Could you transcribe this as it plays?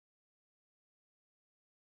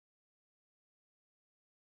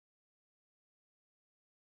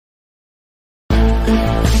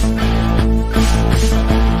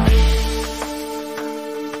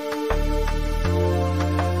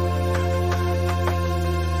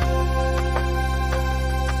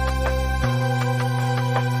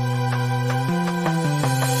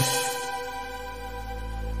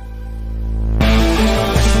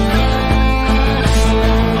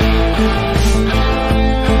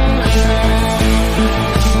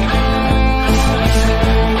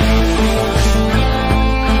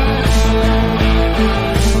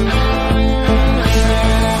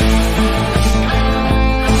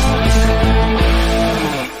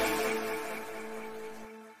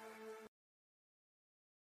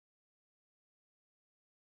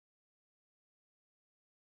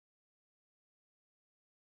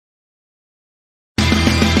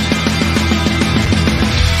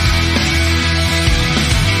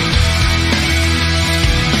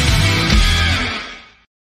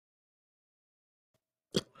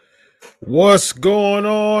What's going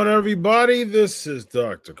on, everybody? This is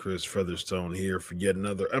Dr. Chris Featherstone here for yet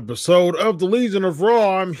another episode of the Legion of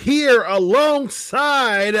Raw. I'm here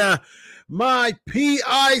alongside my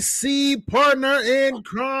PIC partner in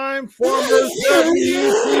crime, former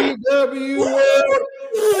WCW World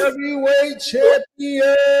Heavyweight Champion,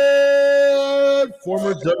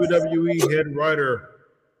 former WWE head writer,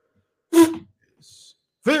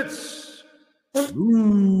 Fitz.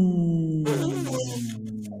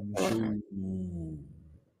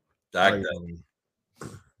 Doctor,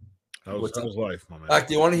 how's life, my man?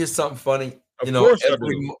 Doctor, you want to hear something funny? Of course I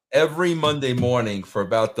do. Every Monday morning for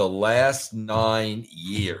about the last 9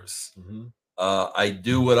 years, I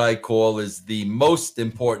do what I call is the most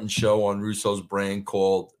important show on Russo's brand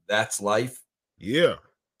called That's Life. Yeah.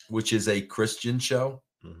 Which is a Christian show.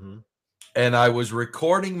 And I was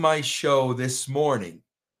recording my show this morning,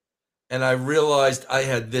 and I realized I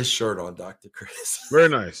had this shirt on, Dr. Chris. Very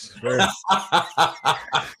nice. Very nice.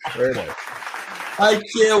 Very nice. I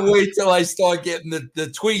can't wait till I start getting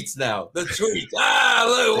the tweets now. The tweets.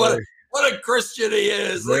 Look what a Christian he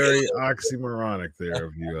is. Very oxymoronic there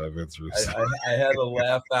of you, Vince Russo. I had to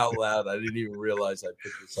laugh out loud. I didn't even realize I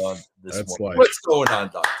put this on this That's morning. life. What's going on,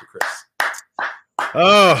 Dr. Chris?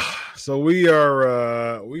 So we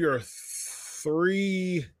are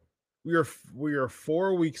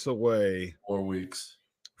 4 weeks away. 4 weeks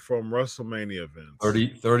from WrestleMania events.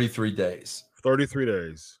 33 days. 33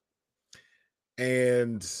 days.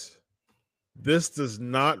 And this does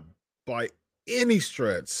not by any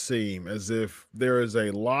stretch seem as if there is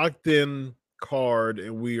a locked in card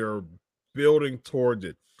and we are building towards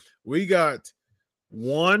it. We got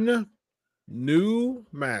one brand new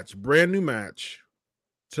match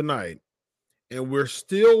tonight, and we're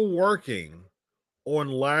still working on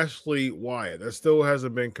Lashley Wyatt. That still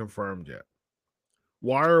hasn't been confirmed yet.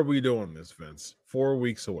 Why are we doing this, Vince? 4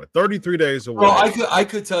 weeks away, 33 days away. Well, I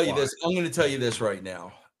could tell you this. I'm going to tell you this right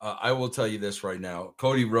now. I will tell you this right now.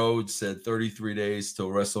 Cody Rhodes said 33 days till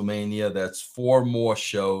WrestleMania. That's 4 more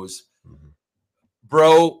shows.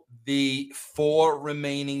 Bro, the 4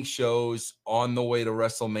 remaining shows on the way to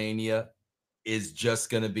WrestleMania is just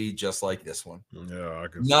going to be just like this one. Yeah, I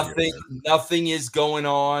can Nothing is going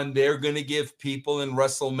on. They're going to give people in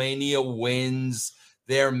WrestleMania wins.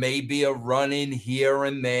 There may be a run in here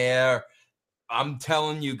and there. I'm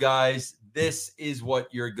telling you guys, this is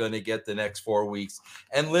what you're going to get the next 4 weeks.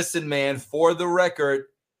 And listen, man, for the record,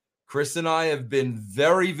 Chris and I have been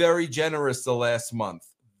very, very generous the last month.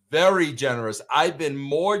 Very generous. I've been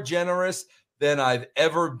more generous than I've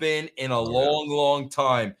ever been in a long, long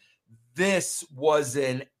time. This was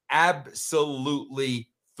an absolutely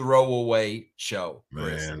throwaway show,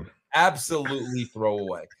 Chris. Man. Absolutely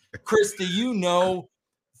throwaway. Chris, do you know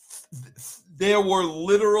there were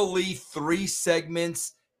literally 3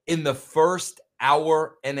 segments in the first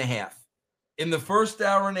hour and a half? In the first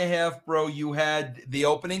hour and a half, bro, you had the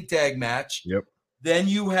opening tag match. Yep. Then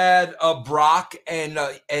you had Brock and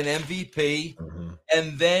MVP.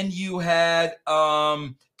 And then you had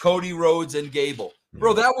Cody Rhodes and Gable.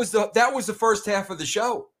 Bro, that was the first half of the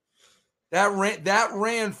show. That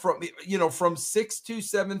ran from 6 to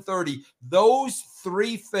 7:30. Those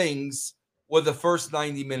 3 things were the first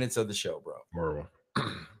 90 minutes of the show, bro. Horrible.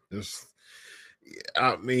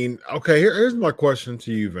 Okay, here's my question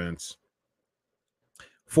to you, Vince.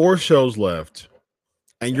 4 shows left,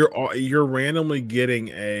 and you're randomly getting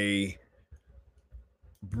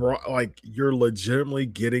you're legitimately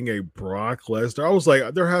getting a Brock Lesnar. I was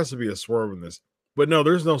like, there has to be a swerve in this. But no,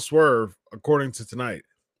 there's no swerve according to tonight.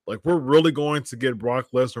 Like, we're really going to get Brock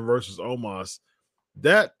Lesnar versus Omos.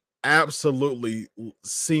 That absolutely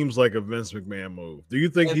seems like a Vince McMahon move. Do you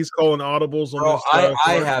think he's calling audibles on this?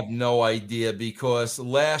 I have no idea, because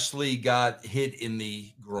Lashley got hit in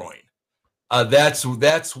the groin.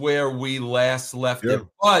 That's where we last left him.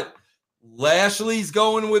 But Lashley's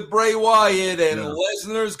going with Bray Wyatt, and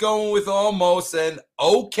Lesnar's going with Omos, and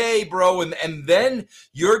okay, bro. And then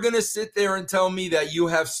you're going to sit there and tell me that you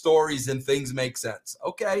have stories and things make sense.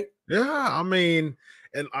 Okay. Yeah, I mean,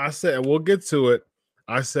 and I said, we'll get to it.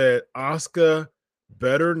 I said, Asuka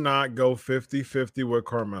better not go 50-50 with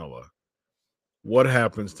Carmella. What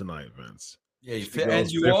happens tonight, Vince? Yeah, and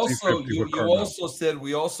you also said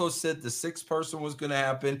we said the 6th person was going to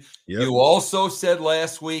happen. Yep. You also said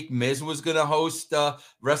last week Miz was going to host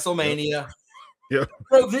WrestleMania. Yep.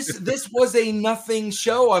 Bro, this was a nothing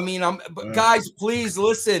show. I mean, guys, please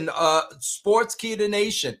listen. Sports Key to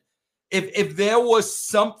Nation. If there was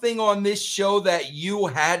something on this show that you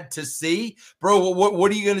had to see, bro,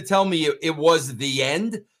 what are you going to tell me? It was the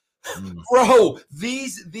end? Bro,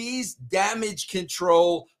 these Damage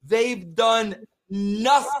Control, they've done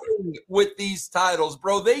nothing with these titles,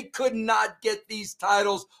 bro. They could not get these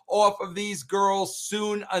titles off of these girls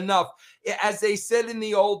soon enough. As they said in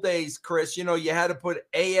the old days, Chris, you had to put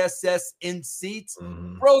ASS in seats.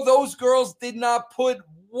 Bro, those girls did not put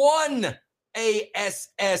one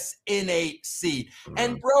ASS in a seat.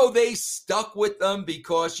 And bro, they stuck with them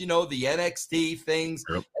because the NXT things,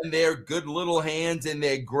 and they're good little hands and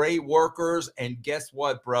they're great workers. And guess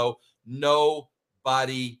what, bro?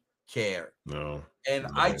 Nobody cared. No. And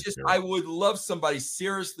I would love somebody,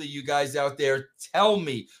 seriously, you guys out there, tell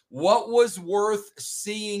me what was worth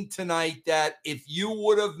seeing tonight that if you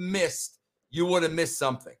would have missed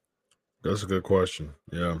something. That's a good question.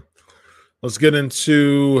 Yeah. Let's get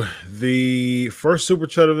into the first super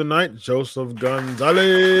chat of the night. Joseph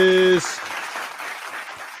Gonzalez.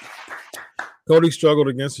 Cody struggled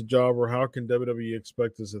against a jobber. How can WWE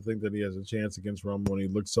expect us to think that he has a chance against Roman when he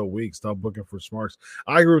looks so weak? Stop booking for smarts.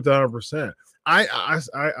 I agree with that 100%.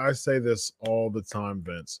 I say this all the time,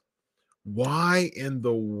 Vince. Why in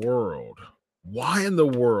the world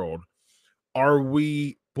are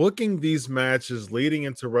we booking these matches leading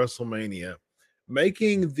into WrestleMania,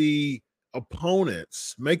 making the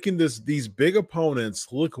opponents, these big opponents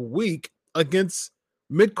look weak against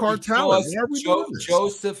mid-card talent?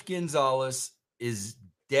 Joseph Gonzalez is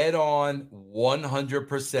dead on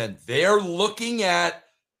 100%. They're looking at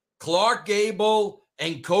Clark Gable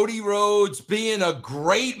and Cody Rhodes being a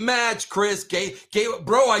great match, Chris.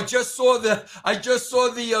 Bro, I just saw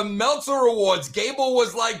the Meltzer Awards. Gable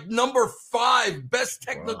was like number 5 best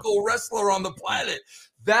technical wrestler on the planet.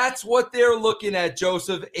 That's what they're looking at,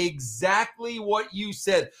 Joseph. Exactly what you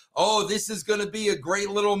said. Oh, this is going to be a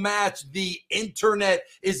great little match. The internet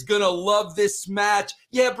is going to love this match.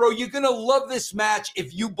 Yeah, bro, you're going to love this match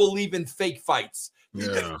if you believe in fake fights.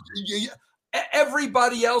 Yeah.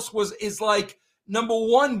 Everybody else is like, number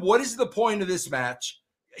one, what is the point of this match?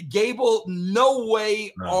 Gable, no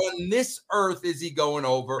way on this earth is he going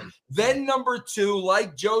over. Then number 2,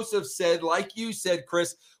 like Joseph said, like you said,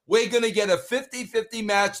 Chris, we're going to get a 50-50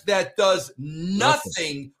 match that does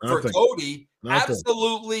nothing for Cody.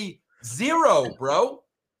 Absolutely zero, bro.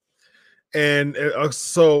 And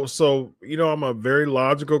so I'm a very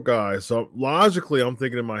logical guy. So logically, I'm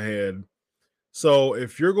thinking in my head, so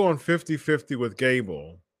if you're going 50-50 with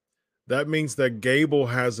Gable, that means that Gable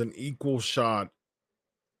has an equal shot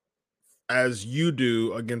as you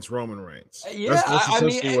do against Roman Reigns. Yeah, I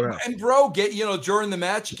mean, and bro, during the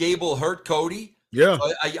match, Gable hurt Cody. Yeah,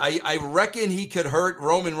 I reckon he could hurt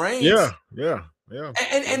Roman Reigns. Yeah.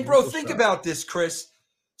 And bro, think about this, Chris.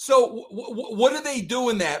 So what are they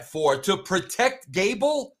doing that for? To protect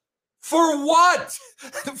Gable? For what?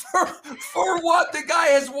 for what? The guy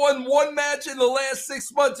has won one match in the last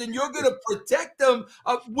 6 months, and you're going to protect him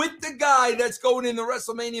with the guy that's going in the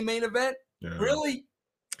WrestleMania main event? Yeah. Really?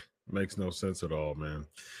 Makes no sense at all, man.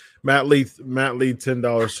 Matt Lee,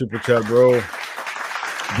 $10 super chat, bro.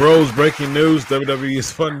 Bros, breaking news: WWE is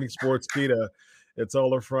funding Sportskeeda. It's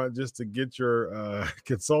all up front just to get your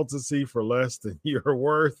consultancy for less than you're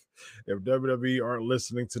worth. If WWE aren't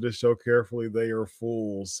listening to this show carefully, they are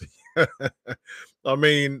fools. I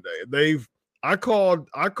mean, I called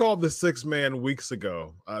the 6-man weeks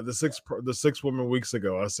ago. The six woman weeks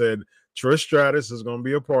ago. I said Trish Stratus is going to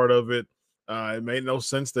be a part of it. It made no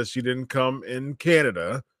sense that she didn't come in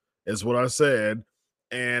Canada, is what I said.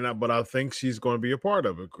 But I think she's going to be a part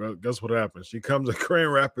of it. Guess what happened? She comes to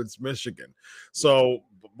Grand Rapids, Michigan. So,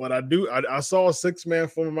 but I saw a 6-man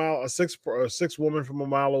from a mile, a six woman from a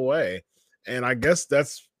mile away, and I guess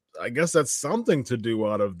that's something to do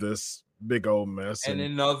out of this big old mess. And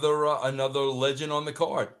another legend on the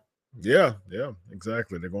card. Yeah,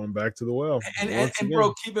 exactly. They're going back to the well. And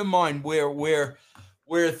bro, keep in mind we're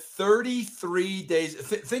 33 days.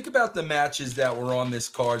 Think about the matches that were on this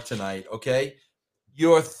card tonight. Okay.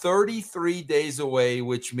 You're 33 days away,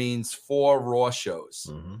 which means 4 Raw shows.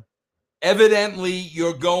 Mm-hmm. Evidently,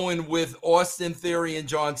 you're going with Austin Theory and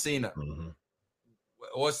John Cena. Mm-hmm.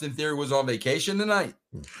 Austin Theory was on vacation tonight.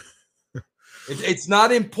 It's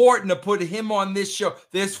not important to put him on this show.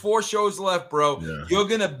 There's 4 shows left, bro. Yeah. You're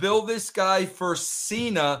going to build this guy for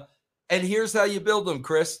Cena, and here's how you build him,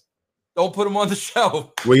 Chris. Don't put him on the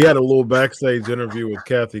show. We had a little backstage interview with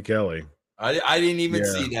Kathy Kelly. I didn't even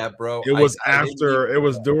see that, bro. It was it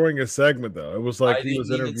was during a segment, though. It was like he was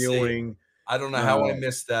interviewing. I don't know how I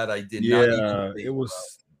missed that. I did not. Yeah, it was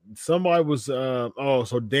somebody was.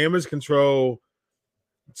 So Damage Control.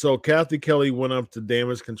 So Kathy Kelly went up to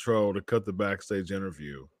Damage Control to cut the backstage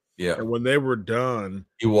interview. Yeah, and when they were done,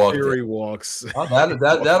 Theory walks. Oh,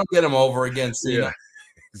 that'll get him over again. Cena. Yeah,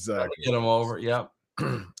 exactly. That'll get him over. Yeah.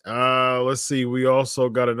 Let's see. We also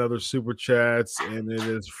got another super chats, and it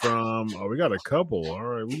is from. Oh, we got a couple. All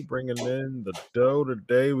right, we bringing in the dough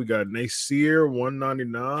today. We got Nasir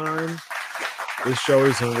 199. This show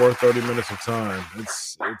isn't worth 30 minutes of time.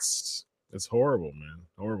 It's horrible, man.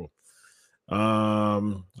 Horrible. I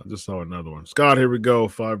just saw another one. Scott, here we go.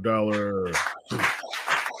 $5.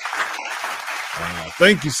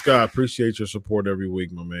 Thank you, Scott. Appreciate your support every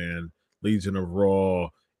week, my man. Legion of Raw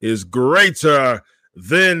is greater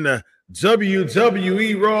than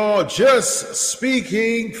WWE Raw. Just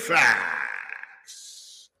speaking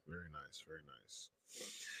facts. Very nice. Very nice.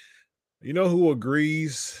 You know who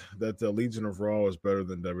agrees that the Legion of Raw is better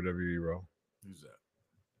than WWE Raw? Who's that?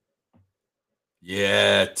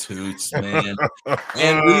 Yeah, Toots, man.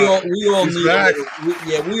 And we all need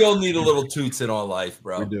we all need a little Toots in our life,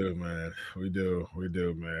 bro. We do, man. We do,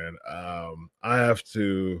 man. I have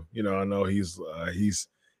to, I know he's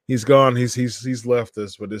gone, he's left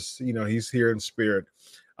us, but it's he's here in spirit.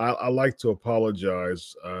 I like to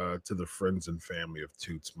apologize to the friends and family of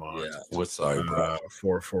Toots Mod. Yeah, we're sorry, bro.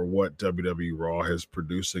 For what WWE Raw is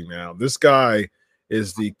producing now. This guy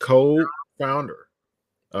is the co-founder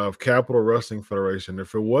of Capital Wrestling Federation.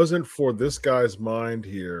 If it wasn't for this guy's mind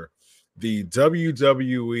here, the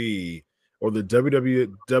WWE or the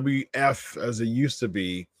WWF as it used to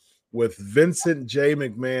be with Vincent J.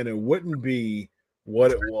 McMahon, it wouldn't be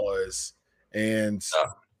what it was. And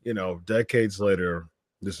decades later,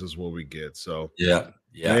 this is what we get. So yeah.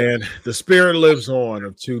 And the spirit lives on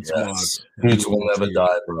of Toots Mod. Toots will never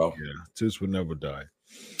die, bro. Yeah, Toots will never die.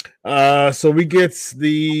 So we get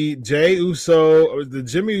the Jimmy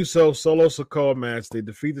Uso Solo Sikoa match. They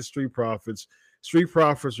defeat the Street Profits. Street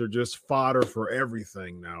Profits are just fodder for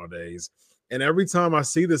everything nowadays. And every time I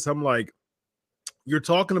see this, I'm like, you're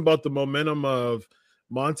talking about the momentum of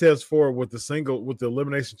Montez Ford with the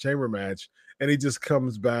Elimination Chamber match, and he just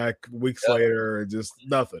comes back weeks later and just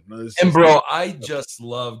nothing. I just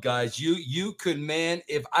love, guys. You could, man.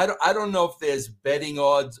 If I don't know if there's betting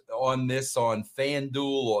odds on this on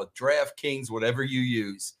FanDuel or DraftKings, whatever you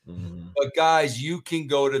use. Mm-hmm. But guys, you can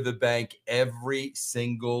go to the bank every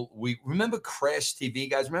single week. Remember Crash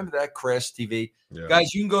TV, guys? Remember that Crash TV,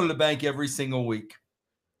 guys? You can go to the bank every single week.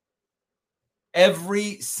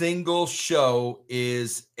 Every single show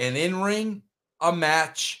is an in-ring, a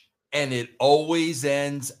match, and it always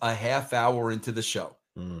ends a half hour into the show.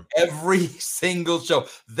 Mm. Every single show.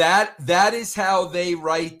 That is how they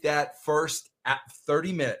write that first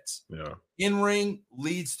 30 minutes. Yeah. In-ring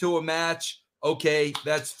leads to a match. Okay,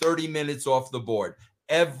 that's 30 minutes off the board.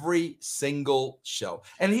 Every single show.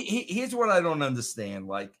 And here's what I don't understand.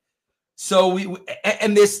 Like, so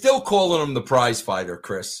and they're still calling him the prize fighter,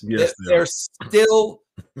 Chris. Yes, they're still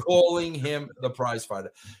calling him the prize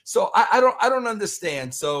fighter. So I don't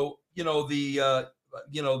understand. So the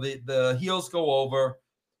heels go over,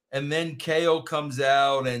 and then KO comes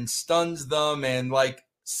out and stuns them, and like,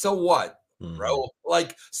 so what, bro?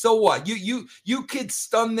 Like, so what? You could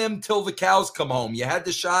stun them till the cows come home. You had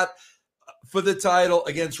the shot for the title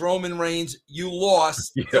against Roman Reigns. You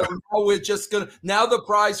lost. Yeah. So now the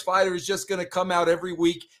prize fighter is just gonna come out every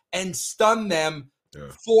week and stun them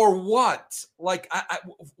for what? Like,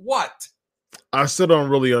 what? I still don't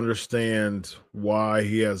really understand why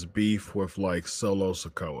he has beef with like Solo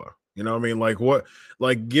Sikoa. You know what I mean? Like, what?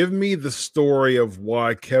 Like, give me the story of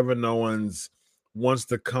why Kevin Owens wants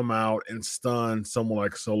to come out and stun someone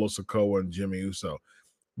like Solo Sikoa and Jimmy Uso.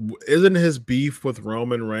 Isn't his beef with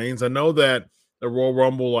Roman Reigns? I know that the Royal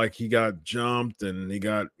Rumble, like, he got jumped and he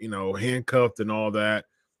got, handcuffed and all that.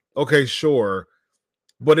 Okay, sure.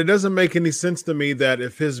 But it doesn't make any sense to me that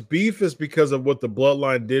if his beef is because of what the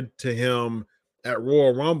Bloodline did to him at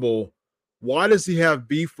Royal Rumble, why does he have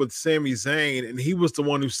beef with Sami Zayn? And he was the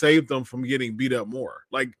one who saved them from getting beat up more.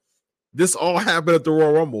 Like, this all happened at the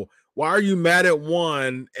Royal Rumble. Why are you mad at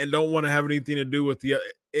one and don't want to have anything to do with the other?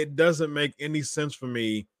 It doesn't make any sense for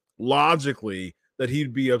me logically that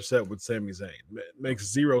he'd be upset with Sami Zayn. It makes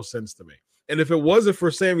zero sense to me. And if it wasn't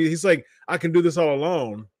for Sami, he's like, I can do this all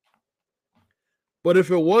alone. But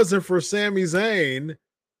if it wasn't for Sami Zayn,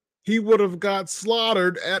 he would have got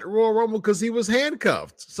slaughtered at Royal Rumble because he was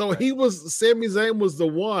handcuffed. So Sami Zayn was the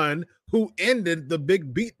one who ended the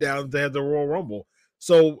big beatdown they had at the Royal Rumble.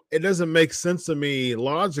 So it doesn't make sense to me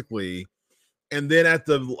logically. And then at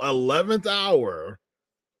the 11th hour,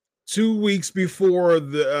 2 weeks before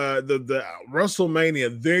the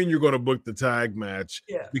WrestleMania, then you're going to book the tag match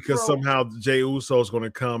because somehow Jey Uso is going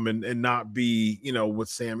to come and not be, with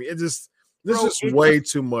Sami. There's just way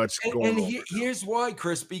too much going on. And here's why,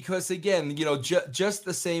 Chris, because again, just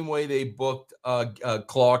the same way they booked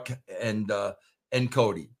Clark and and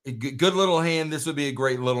Cody. Good little hand. This would be a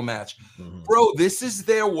great little match. Mhm. Bro, this is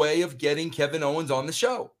their way of getting Kevin Owens on the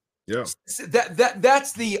show. Yeah.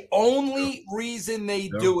 That's the only reason they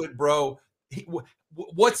do it, bro.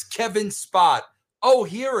 What's Kevin's spot? Oh,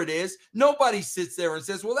 here it is. Nobody sits there and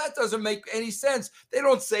says, well, that doesn't make any sense. They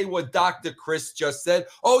don't say what Dr. Chris just said.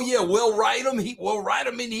 Oh, yeah, we'll write him. We'll write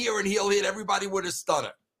him in here and he'll hit everybody with a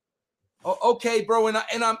stunner. Oh, okay, bro. And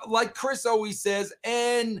I'm like Chris always says,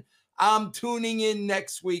 and I'm tuning in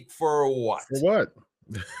next week for what? For what?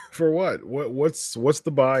 For what? What's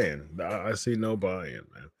the buy-in? I see no buy-in,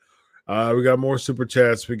 man. We got more super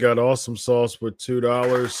chats. We got Awesome Sauce with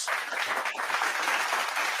 $2.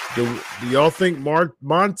 Do y'all think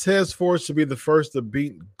Montez Ford should be the first to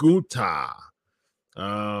beat Guta?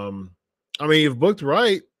 I mean, if booked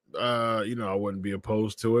right, I wouldn't be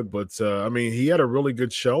opposed to it. But I mean, he had a really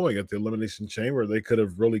good showing at the Elimination Chamber. They could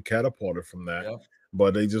have really catapulted from that,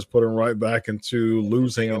 but they just put him right back into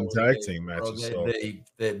losing in tag team matches.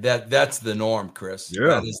 That's the norm, Chris. Yeah,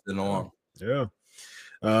 that is the norm. Yeah.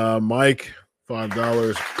 Mike,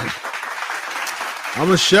 $5. I'm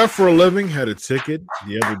a chef for a living. Had a ticket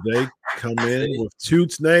the other day. Come in with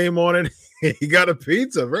Toot's name on it. He got a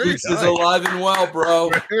pizza. Very Toots nice. is alive and well, bro.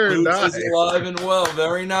 Very nice. Is alive and well.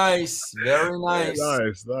 Very nice. Very nice.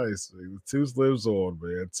 Nice. Toots lives on,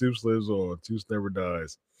 man. Toots lives on. Toots never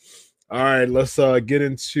dies. All right, let's get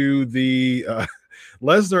into the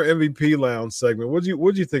Lesnar MVP Lounge segment.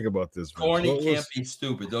 What'd you think about this? Corny, can't be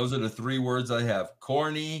stupid. Those are the 3 words I have.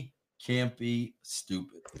 Corny, can't be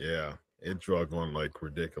stupid. Yeah. It drug on like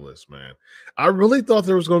ridiculous, man. I really thought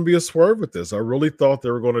there was going to be a swerve with this. I really thought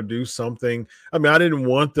they were going to do something. I mean, I didn't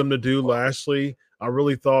want them to do Lashley. I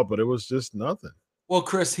really thought, but it was just nothing. Well,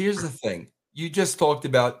 Chris, here's the thing. You just talked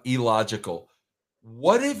about illogical.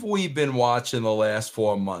 What have we been watching the last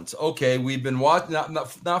 4 months? Okay, we've been watching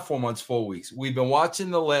not 4 months, 4 weeks. We've been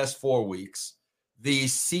watching the last 4 weeks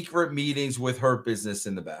these secret meetings with Hurt Business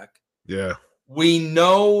in the back. Yeah. We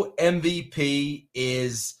know MVP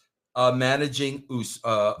is managing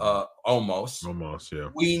Omos. Almost, yeah.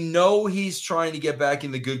 We know he's trying to get back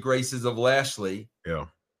in the good graces of Lashley. Yeah.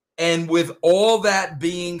 And with all that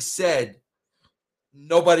being said,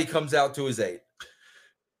 nobody comes out to his aid.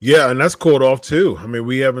 Yeah, and that's called off too. I mean,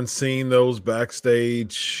 we haven't seen those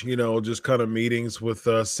backstage, just kind of meetings with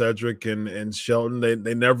Cedric and Shelton.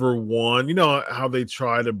 They never won. You know how they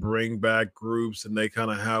try to bring back groups and they kind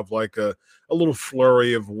of have like a little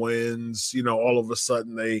flurry of wins. All of a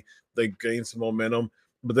sudden they gain some momentum,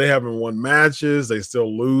 but they haven't won matches. They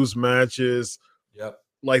still lose matches. Yep.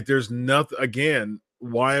 Like there's nothing. Again,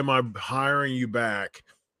 why am I hiring you back?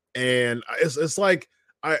 And it's like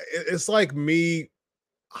me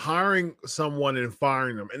hiring someone and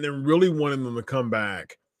firing them and then really wanting them to come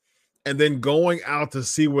back and then going out to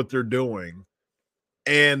see what they're doing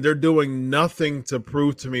and they're doing nothing to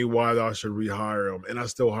prove to me why I should rehire them and I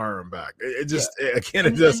still hire them back. It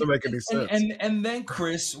doesn't make any sense. And then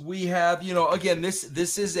Chris, we have, again,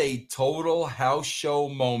 this is a total house show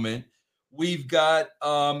moment. We've got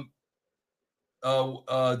Lesnar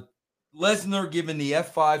giving the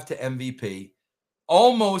F5 to MVP.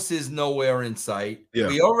 Almost is nowhere in sight. Yeah.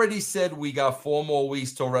 We already said we got 4 more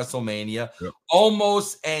weeks till WrestleMania. Yep.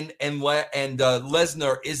 Almost and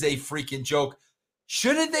Lesnar is a freaking joke.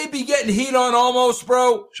 Shouldn't they be getting heat on Almost,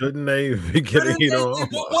 bro? Shouldn't they be getting heat on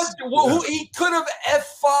Almost? He could have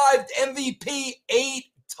F5'd MVP 8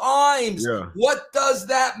 times. Yeah. What does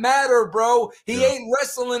that matter, bro? He ain't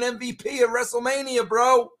wrestling MVP at WrestleMania,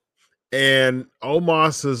 bro. And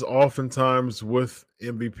Omos is oftentimes with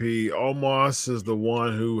MVP. Omos is the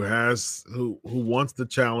one who wants the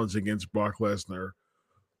challenge against Brock Lesnar.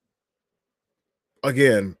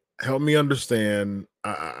 Again, help me understand.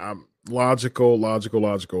 I'm logical.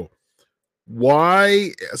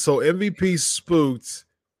 Why? So MVP spooked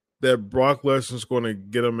that Brock Lesnar's going to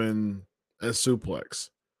get him in a suplex.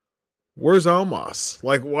 Where's Omos?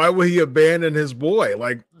 Like, why would he abandon his boy?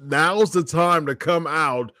 Like, now's the time to come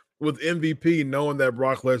out with MVP, knowing that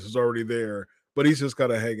Brock Lesnar's already there, but he's just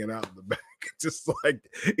kind of hanging out in the back, just like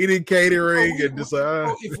eating catering and just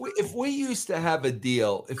if we used to have a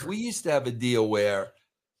deal, where,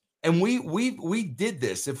 and we did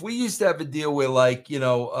this, if we used to have a deal where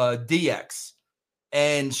DX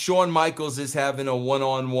and Shawn Michaels is having a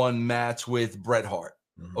one-on-one match with Bret Hart,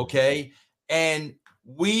 okay, and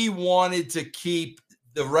we wanted to keep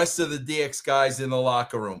the rest of the DX guys in the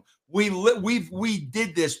locker room. We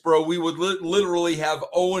did this, bro. We would literally have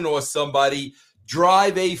Owen or somebody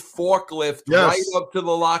drive a forklift right up to the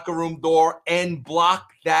locker room door and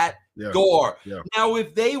block that door. Yeah. Now,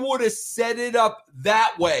 if they would have set it up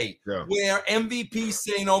that way, Yeah. where MVP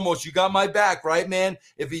saying almost, you got my back, right, man?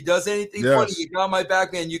 If he does anything funny, you got my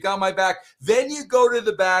back, man. You got my back. Then you go to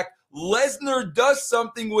the back. Lesnar does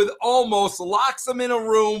something with almost, locks him in a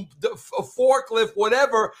room, a forklift,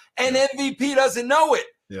 whatever, and MVP doesn't know it.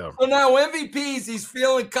 Yeah. So now MVP's, he's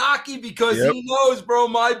feeling cocky because he knows, bro,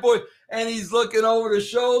 my boy, and he's looking over the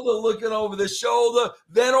shoulder.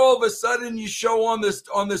 Then all of a sudden you show on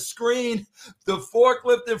the screen the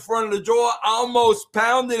forklift in front of the door, almost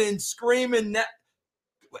pounding and screaming.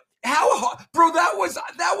 How, bro, that was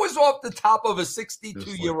off the top of a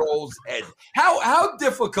 62-year-old's head. How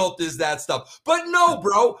difficult is that stuff? But no,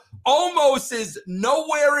 bro, almost is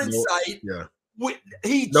nowhere in sight. Yeah.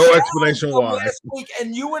 He no explanation why. Last week,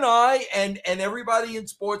 and you and I and everybody in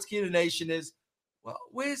Sportskeeda Nation is, well,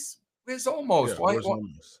 where's almost? Yeah, where's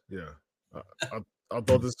almost? Yeah. I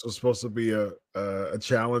thought this was supposed to be a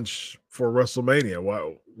challenge for WrestleMania.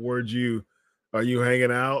 Why? Are you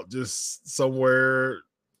hanging out just somewhere?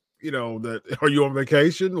 Are you on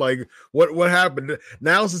vacation? Like what happened?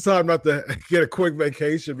 Now's the time not to get a quick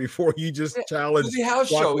vacation before you just challenge the house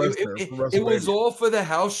show. It was all for the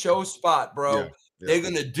house show spot, bro. Yeah. They're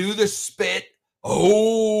gonna do the spit.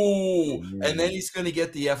 And then he's gonna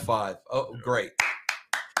get the F5. Oh, great.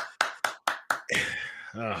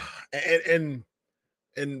 And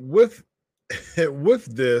with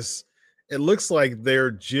this, it looks like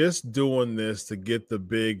they're just doing this to get the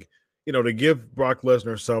big, to give Brock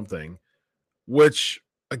Lesnar something, which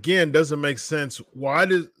again doesn't make sense. Why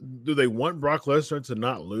do they want Brock Lesnar to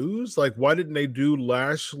not lose? Like, why didn't they do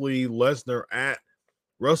Lashley Lesnar at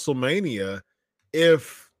WrestleMania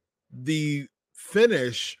if the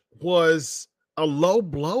finish was a low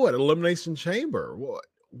blow at Elimination Chamber?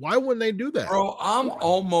 Why wouldn't they do that? Bro, I'm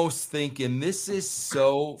almost thinking this is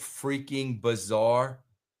so freaking bizarre.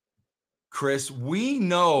 Chris, we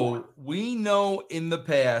know in the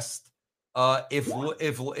past, if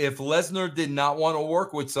Lesnar did not want to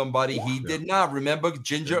work with somebody, he did not. Remember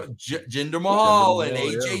Jinder Mahal and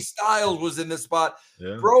AJ Styles was in the spot.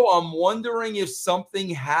 Yeah. Bro, I'm wondering if something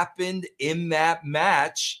happened in that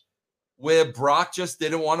match where Brock just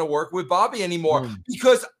didn't want to work with Bobby anymore.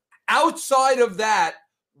 Because outside of that,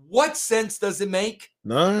 what sense does it make?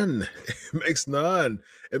 None. It makes none.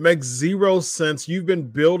 It makes zero sense. You've been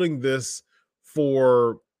building this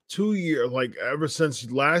for 2 years, like ever since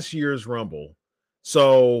last year's Rumble.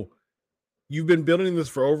 So you've been building this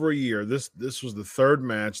for over a year. This was the third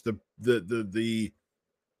match. The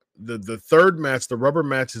third match, the rubber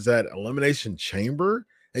match, is at Elimination Chamber,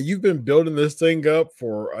 and you've been building this thing up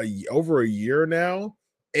for over a year now.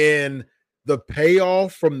 And the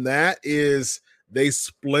payoff from that is they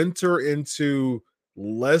splinter into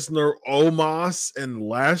Lesnar, Omos, and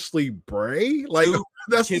Lashley Bray. Like,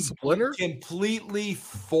 that's the splinter. Completely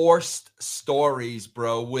forced stories,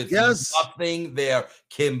 bro, with nothing there.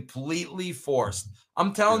 Completely forced.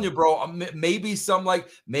 I'm telling you, bro, maybe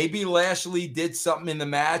maybe Lashley did something in the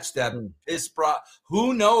match that pissed Brock.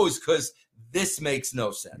 Who knows? Because this makes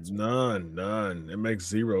no sense. None. It makes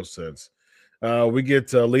zero sense. We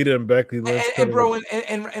get Lita and Becky. And bro,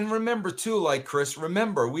 and remember too, like Chris,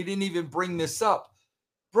 remember, we didn't even bring this up.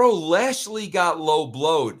 Bro, Lashley got low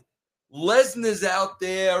blowed. Lesnar's out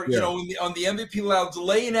there, on the MVP lounge,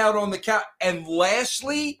 laying out on the couch, and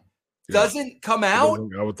Lashley doesn't come out.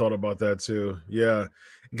 I would thought about that too. Yeah,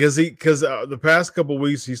 because the past couple of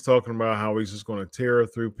weeks he's talking about how he's just going to tear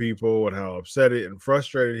through people and how upset and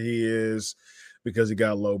frustrated he is because he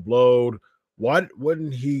got low blowed. Why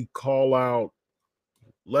wouldn't he call out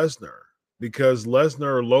Lesnar? Because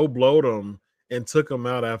Lesnar low blowed him and took him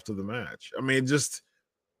out after the match. I mean, just.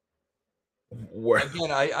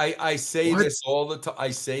 Again, I say this all the time.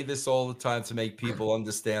 I say this all the time to make people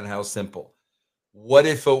understand how simple. What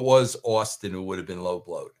if it was Austin who would have been low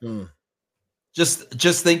blowed? Just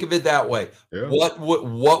think of it that way. Yeah.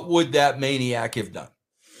 What would that maniac have done?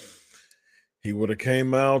 He would have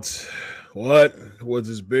came out. What was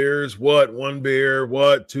his beers? What, 1 beer?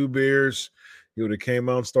 What, 2 beers? He would have came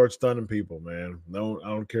out and start stunning people, man. No, I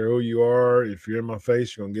don't care who you are. If you're in my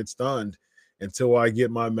face, you're gonna get stunned until I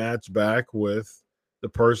get my match back with the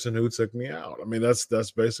person who took me out. I mean, that's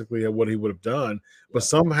basically what he would have done. But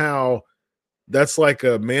somehow that's like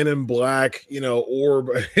a Man in Black,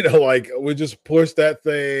 orb, like we just pushed that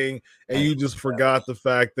thing and you just forgot the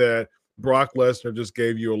fact that Brock Lesnar just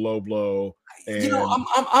gave you a low blow. And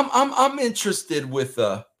I'm interested with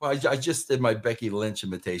I just did my Becky Lynch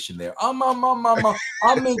imitation there. I'm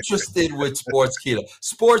interested with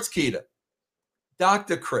Sportskeeda.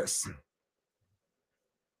 Dr. Chris.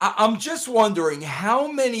 I'm just wondering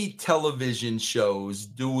how many television shows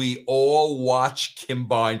do we all watch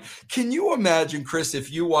combined? Can you imagine, Chris,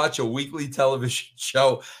 if you watch a weekly television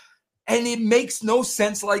show and it makes no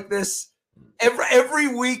sense like this? Every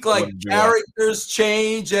week, like characters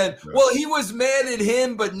change, and well, he was mad at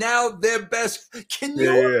him, but now they're best. Can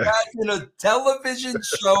you imagine a television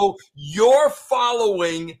show you're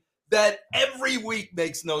following that every week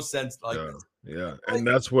makes no sense like this? Yeah, and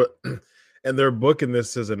that's what, and they're booking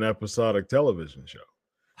this as an episodic television show.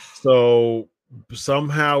 So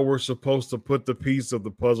somehow we're supposed to put the piece of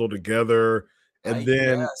the puzzle together, and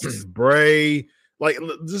then Bray, like,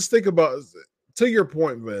 just think about, to your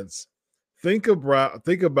point, Vince. Think about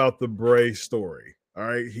the Bray story. All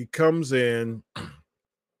right, he comes in,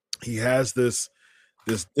 he has this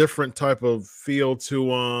different type of feel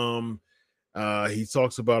to him. He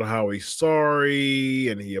talks about how he's sorry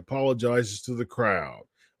and he apologizes to the crowd.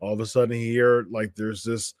 All of a sudden, here, like,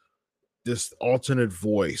 there's this alternate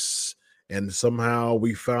voice, and somehow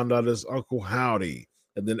we found out it's Uncle Howdy,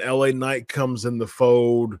 and then LA Knight comes in the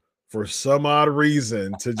fold for some odd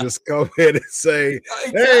reason to just come in and say,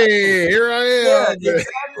 "Hey, here I am,"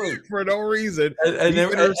 for no reason, and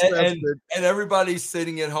everybody's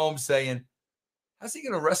sitting at home saying, "How's he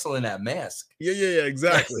going to wrestle in that mask?" Yeah,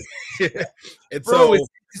 exactly. And bro,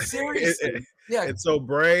 seriously, yeah. And so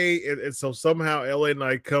Bray, and so somehow LA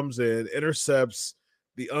Knight comes in, intercepts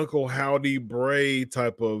the Uncle Howdy Bray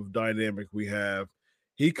type of dynamic we have.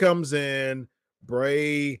 He comes in,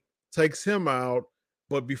 Bray takes him out.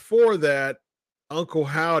 But before that, Uncle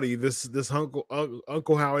Howdy, this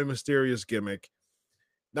Uncle Howdy mysterious gimmick,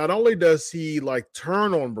 not only does he like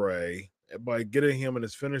turn on Bray by getting him in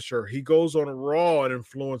his finisher, he goes on a Raw and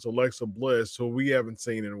influence Alexa Bliss, who we haven't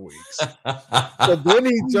seen in weeks. So then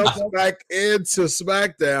he jumps back into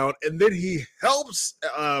SmackDown, and then he helps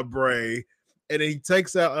Bray, and he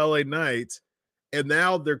takes out LA Knight, and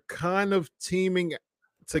now they're kind of teaming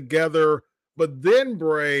together. But then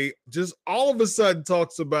Bray just all of a sudden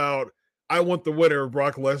talks about, "I want the winner of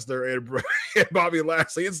Brock Lesnar and Bobby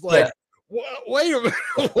Lashley." It's like, wait a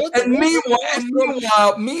minute.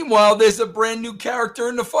 Meanwhile, there's a brand new character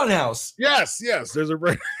in the Funhouse. Yes, there's a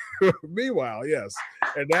brand. Meanwhile, yes,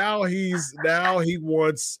 and now he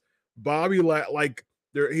wants Bobby he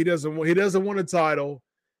doesn't want a title.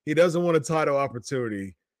 He doesn't want a title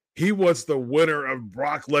opportunity. He wants the winner of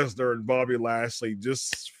Brock Lesnar and Bobby Lashley,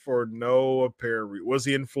 just for no apparent reason. Was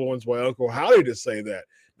he influenced by Uncle Howdy to say that?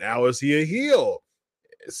 Now is he a heel?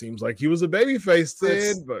 It seems like he was a babyface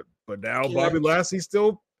then, but now Bobby Lashley's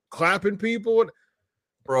still clapping people.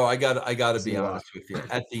 Bro, I gotta be honest with you.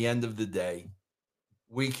 At the end of the day,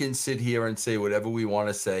 we can sit here and say whatever we want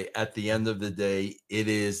to say. At the end of the day, it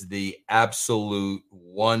is the absolute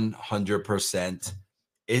 100%.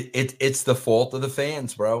 It's the fault of the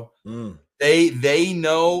fans, bro. They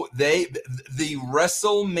know the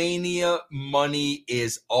WrestleMania money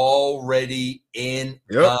is already in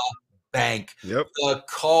the bank. The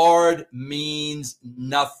card means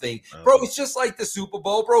nothing, bro. It's just like the Super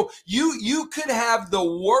Bowl, bro. You could have the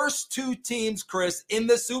worst two teams, Chris, in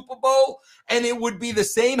the Super Bowl, and it would be the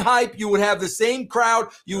same hype. You would have the same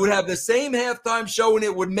crowd. You would have the same halftime show, and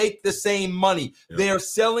it would make the same money. They're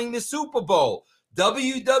selling the Super Bowl.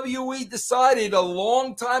 WWE decided a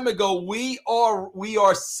long time ago we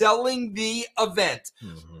are selling the event,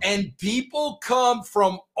 and people come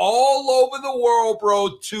from all over the world,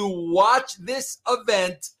 bro, to watch this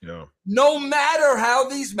event. No matter how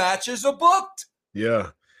these matches are booked.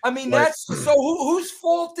 I mean, that's so. Whose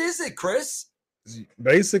fault is it, Chris?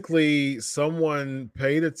 Basically, someone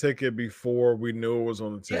paid a ticket before we knew it was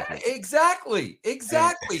on the ticket. Yeah, exactly.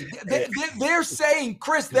 They're saying,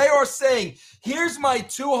 Chris, they are saying, "Here's my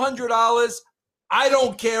 $200. I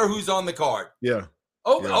don't care who's on the card."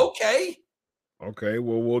 Okay.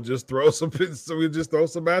 Well, we'll just throw some matches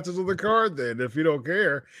on the card then, if you don't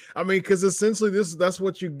care. I mean, because essentially that's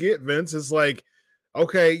what you get, Vince. It's like,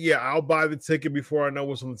 okay, yeah, I'll buy the ticket before I know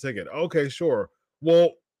what's on the ticket. Okay, sure.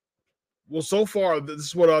 Well, so far, this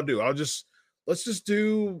is what I'll do. Let's just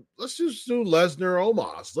do Lesnar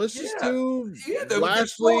Omos. Let's just do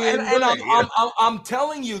Lashley. And I'm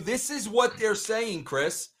telling you, this is what they're saying,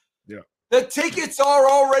 Chris. The tickets are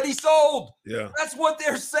already sold. That's what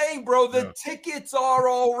they're saying, bro. The tickets are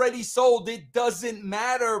already sold. It doesn't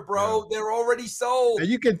matter, bro. They're already sold. And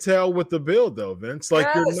you can tell with the build, though, Vince. Like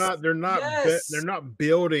they're not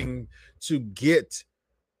building to get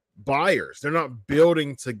buyers. They're not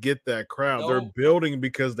building to get that crowd. They're building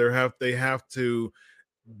because they have to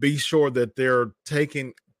be sure that they're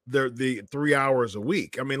taking the 3 hours a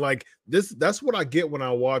week. I mean, like this, that's what I get when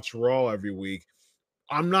I watch Raw every week.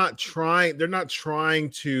 they're not trying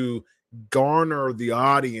to garner the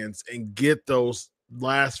audience and get those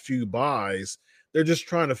last few buys. They're just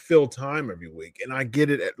trying to fill time every week. And I get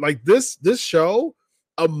it. Like this show,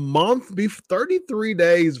 a month before 33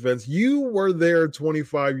 days, Vince, you were there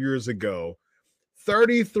 25 years ago.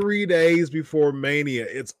 33 days before Mania.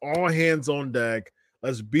 It's all hands on deck.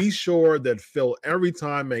 Let's be sure that fill every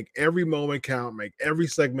time, make every moment count, make every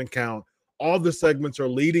segment count. All the segments are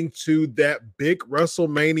leading to that big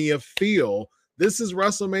WrestleMania feel. This is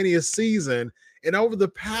WrestleMania season. And over the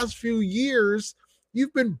past few years,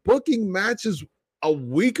 you've been booking matches a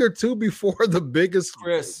week or two before the biggest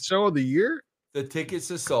show of the year. The tickets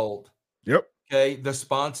are sold. Yep. Okay. The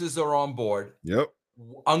sponsors are on board. Yep.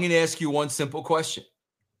 I'm going to ask you one simple question.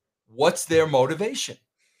 What's their motivation?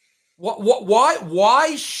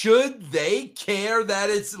 Why should they care that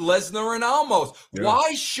it's Lesnar and Almost? Yeah.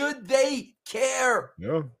 Why should they care?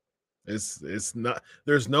 Yeah. It's not,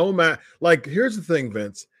 there's no like, here's the thing,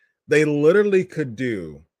 Vince. They literally could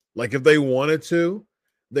do, like, if they wanted to,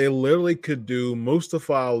 they literally could do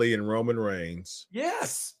Mustafa Ali and Roman Reigns.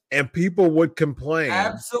 Yes. And people would complain.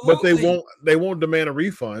 Absolutely. But they won't demand a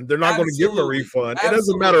refund. They're not going to give them a refund. Absolutely. It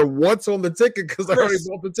doesn't matter what's on the ticket because I already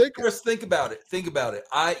bought the ticket. Chris, think about it.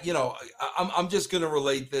 I'm just going to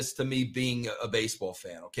relate this to me being a baseball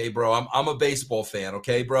fan. Okay, bro. I'm a baseball fan.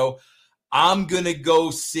 Okay, bro. I'm going to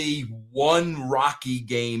go see one Rocky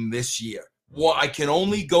game this year. Well, I can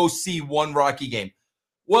only go see one Rocky game.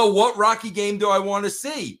 Well, what Rocky game do I want to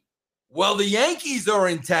see? Well, the Yankees are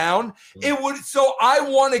in town. So I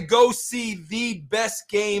want to go see the best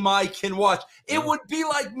game I can watch. It would be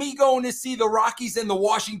like me going to see the Rockies and the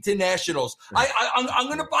Washington Nationals. I'm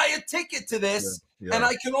going to buy a ticket to this, and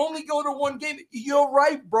I can only go to one game. You're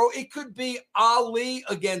right, bro. It could be Ali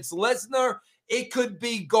against Lesnar. It could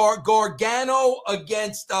be Gargano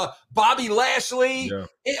against Bobby Lashley. Yeah.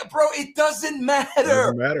 Bro, it doesn't matter. It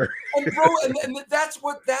doesn't matter. And bro, and that's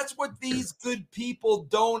what these good people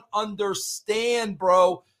don't understand,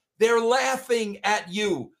 bro. They're laughing at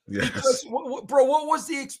you. Yes. Because, bro, what was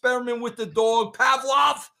the experiment with the dog?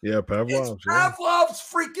 Pavlov? Yeah, Pavlov. It's Pavlov's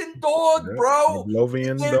freaking dog, bro.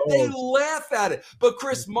 Pavlovian dog. They laugh at it. But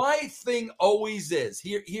Chris, my thing always is,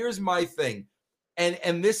 here's my thing.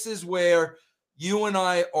 And this is where you and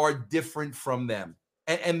I are different from them.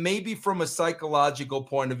 And maybe from a psychological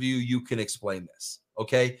point of view, you can explain this.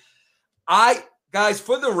 Okay. Guys,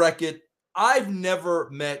 for the record, I've never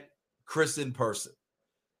met Chris in person.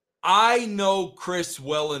 I know Chris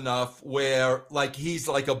well enough where, like, he's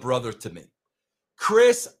like a brother to me.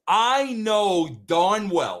 Chris, I know darn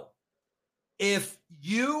well if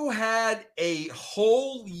you had a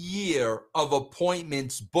whole year of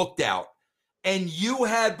appointments booked out, and you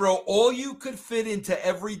had, bro, all you could fit into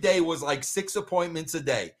every day was like 6 appointments a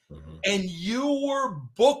day. Mm-hmm. And you were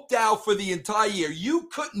booked out for the entire year. You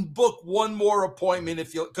couldn't book one more appointment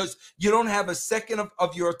because you don't have a second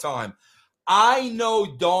of your time. I know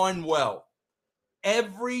darn well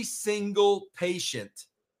every single patient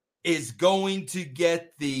is going to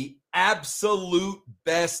get the absolute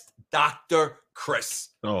best Dr. Chris.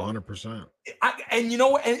 Oh, 100%. And you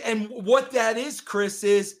know, and what that is, Chris,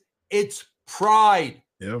 is it's pride.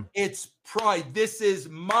 Yeah. It's pride. This is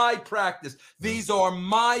my practice. These are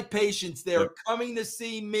my patients. They're coming to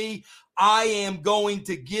see me. I am going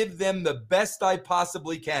to give them the best I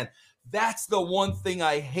possibly can. That's the one thing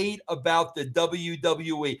I hate about the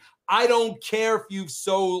WWE. I don't care if you've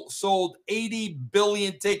sold 80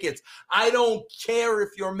 billion tickets. I don't care if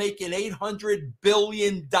you're making $800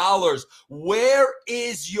 billion. Where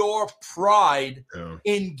is your pride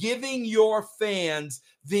in giving your fans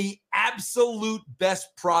the absolute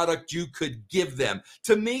best product you could give them?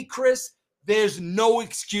 To me, Chris, there's no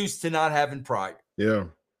excuse to not having pride. Yeah,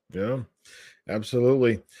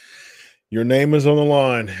 absolutely. Your name is on the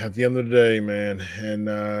line at the end of the day, man. And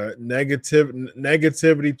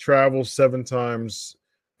negativity travels 7 times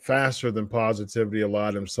faster than positivity a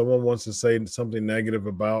lot. And if someone wants to say something negative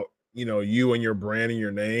about, you and your brand and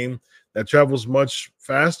your name, that travels much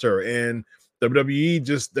faster. And WWE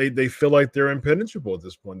just they feel like they're impenetrable at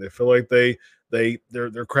this point. They feel like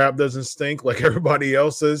their crap doesn't stink like everybody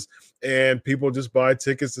else's, and people just buy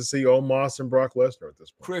tickets to see Omos and Brock Lesnar at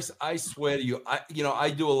this point. Chris, I swear to you,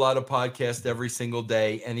 I do a lot of podcasts every single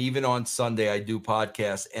day, and even on Sunday I do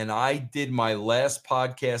podcasts. And I did my last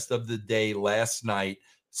podcast of the day last night.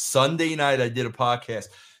 Sunday night I did a podcast.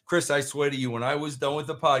 Chris, I swear to you, when I was done with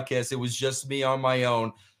the podcast, it was just me on my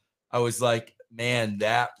own. I was like, man,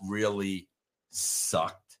 that really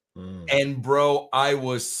sucked. And bro, I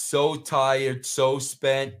was so tired, so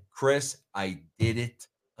spent. Chris, I did it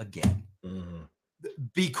again.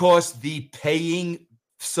 Because the paying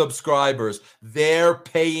subscribers, their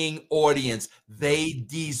paying audience. They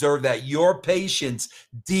deserve that. Your patients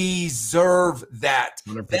deserve that.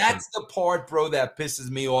 100%. That's the part, bro, that pisses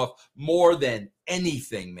me off more than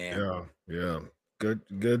anything, man. Yeah. Good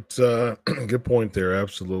good point there.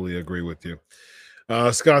 Absolutely agree with you.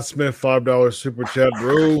 Scott Smith, $5 super chat,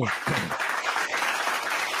 bro.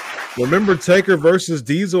 Remember Taker versus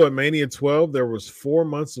Diesel at Mania 12? There was 4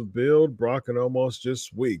 months of build, Brock and almost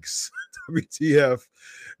just weeks. WTF,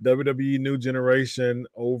 WWE New Generation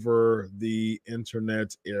over the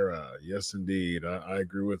internet era. Yes, indeed. I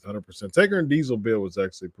agree with 100%. Taker and Diesel build was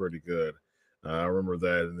actually pretty good. I remember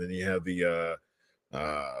that. And then you have the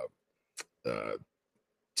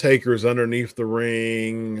Takers underneath the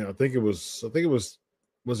ring. I think it was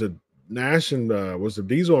it Nash and was it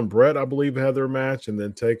Diesel and Brett, I believe, had their match, and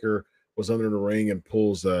then Taker was under the ring and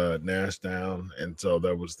pulls Nash down, and so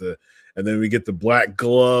that was and then we get the black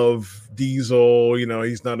glove Diesel. You know,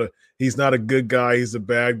 he's not a good guy, he's a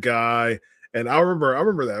bad guy. And I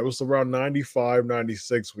remember that it was around 95,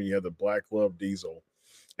 96 when you had the black glove Diesel,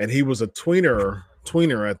 and he was a tweener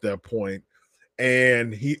at that point,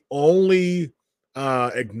 and he only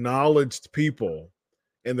acknowledged people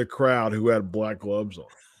in the crowd who had black gloves on.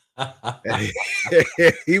 And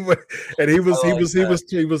he was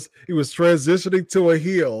transitioning to a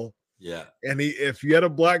heel. Yeah. And if you had a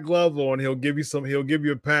black glove on, he'll give you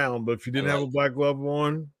a pound. But if you didn't have a black glove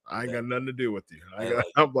on, I ain't got nothing to do with you.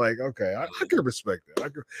 I'm like, okay, I can respect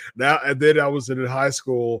that. And then I was in high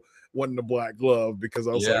school wanting the black glove because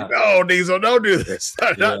I was like, no, Diesel, don't do this.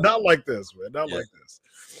 Not like this, man. Not like this.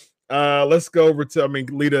 Let's go over to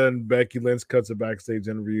Lita and Becky Lynch cuts a backstage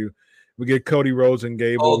interview. We get Cody Rhodes and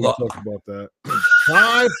Gable. We talk about that.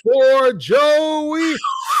 Time for Joey.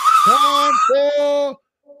 Time for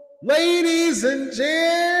ladies and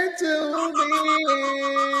gentlemen.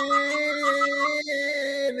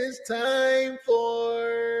 It's time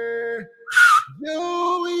for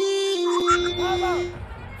Joey.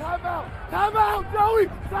 Time out, Joey.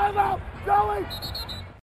 Time out, Joey.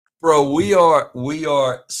 Bro, we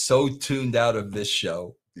are so tuned out of this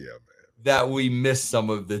show. Yeah, man. That we missed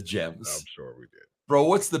some of the gems. I'm sure we did. Bro,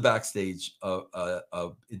 what's the backstage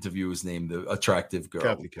interviewer's name? The attractive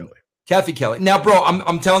girl. Kathy Kelly. Now, bro,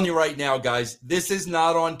 I'm telling you right now, guys, this is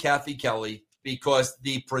not on Kathy Kelly because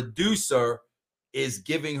the producer is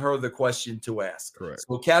giving her the question to ask. Correct.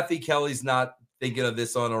 So Kathy Kelly's not thinking of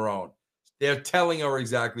this on her own. They're telling her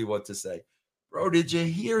exactly what to say. Bro, did you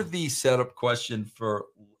hear the setup question for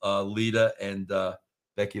Lita and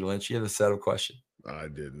Becky Lynch? You hear the setup question? I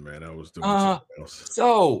didn't, man. I was doing something else.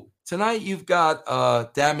 So tonight you've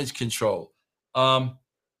got Damage Control.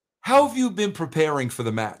 How have you been preparing for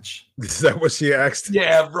the match? Is that what she asked?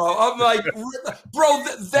 Yeah, bro. I'm like, bro,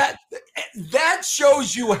 that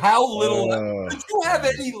shows you how little. Did you have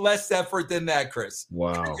any less effort than that, Chris?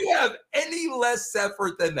 Wow. Did you have any less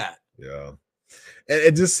effort than that? Yeah. And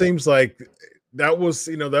it just seems like that was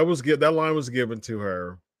good. That line was given to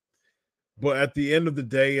her. But at the end of the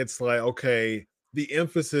day, it's like, okay, the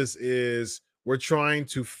emphasis is we're trying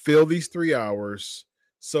to fill these 3 hours.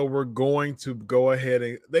 So we're going to go ahead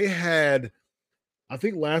and they had, I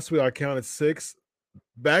think last week I counted 6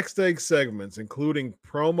 backstage segments, including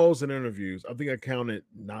promos and interviews. I think I counted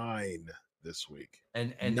 9 this week.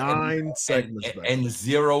 And 9 segments. And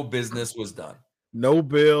 0 business was done. No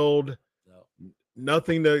build.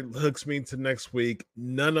 Nothing that hooks me to next week.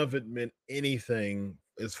 None of it meant anything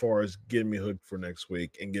as far as getting me hooked for next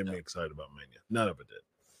week and getting me excited about Mania. None of it did.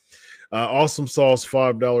 Awesome Sauce,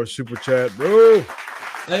 $5 super chat, bro.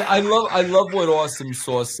 I love what Awesome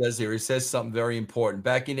Sauce says here. He says something very important.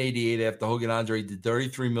 Back in '88, after Hogan Andre did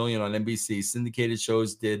 $33 million on NBC, syndicated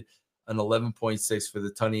shows did an 11.6 for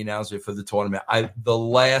the Tunney announcement for the tournament. The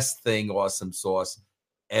last thing, Awesome Sauce,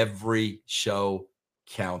 every show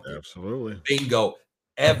counted. Absolutely. Bingo.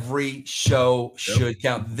 Every show should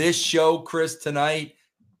count. This show, Chris, tonight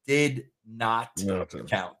did not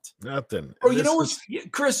count. Nothing. Or you know what,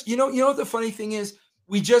 Chris, you know what the funny thing is?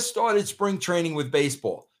 We just started spring training with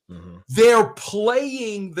baseball. Mm-hmm. They're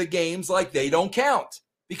playing the games like they don't count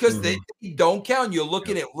because they don't count. You're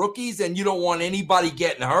looking at rookies and you don't want anybody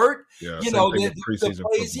getting hurt. Yeah, you know, the plays,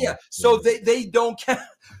 So they don't count.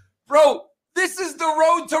 Bro, this is the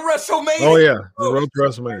road to WrestleMania. Oh, yeah. The road to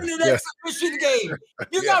WrestleMania. An exhibition game.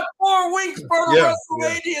 You got 4 weeks, bro, to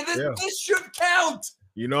WrestleMania. This should count.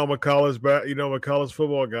 You know, I'm a college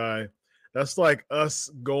football guy. That's like us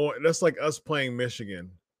playing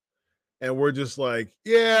Michigan. And we're just like,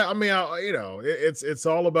 it's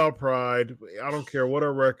all about pride. I don't care what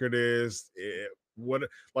our record is.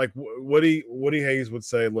 Woody Hayes would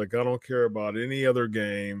say, look, I don't care about any other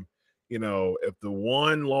game. if the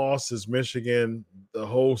one loss is Michigan, the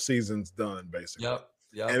whole season's done, basically.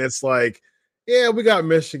 Yep. And it's like, yeah, we got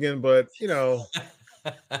Michigan, but we'll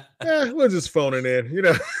just phone it in, who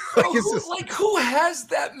has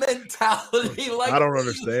that mentality? Like, I don't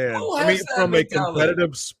understand. I mean, from a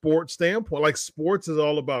competitive sports standpoint, like sports is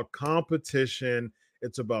all about competition.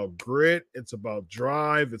 It's about grit. It's about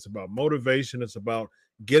drive. It's about motivation. It's about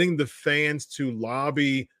getting the fans to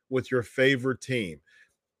lobby with your favorite team.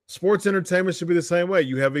 Sports entertainment should be the same way.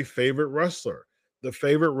 You have a favorite wrestler. The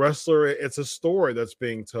favorite wrestler, it's a story that's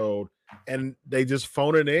being told, and they just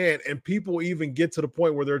phone it in. And people even get to the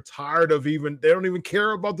point where they're tired of they don't even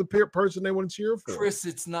care about the person they want to cheer for. Chris,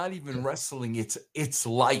 it's not even wrestling. It's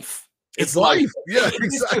life. It's life. Yeah,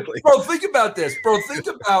 exactly. Bro, think about this. Bro,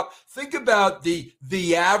 think about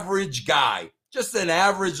the average guy, just an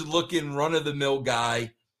average looking run-of-the-mill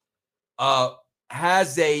guy,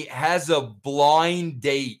 has a blind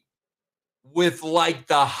date with like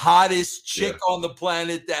the hottest chick on the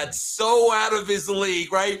planet that's so out of his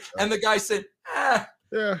league, right? And the guy said, I'm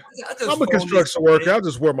a construction worker. I'll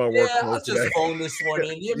just wear my work clothes. I'll just phone this one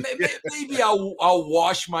in. Yeah, maybe I'll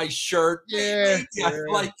wash my shirt. Maybe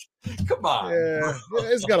like, come on. Yeah,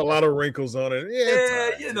 it's got a lot of wrinkles on it.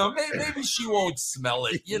 Maybe she won't smell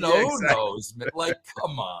it. Who knows? Like,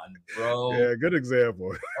 come on, bro. Yeah, good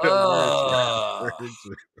example.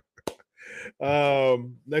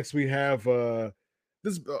 Next we have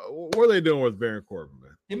this. What are they doing with Baron Corbin,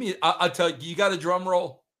 man? I'll tell you. You got a drum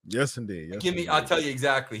roll? Yes, indeed. Yes, I'll tell you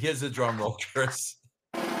exactly. Here's the drum roll, Chris.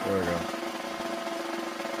 There we go.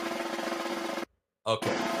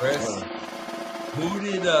 Okay, Chris. Who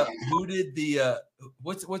did the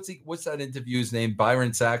what's that interview's name?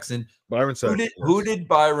 Byron Saxton. Byron Saxton. Who did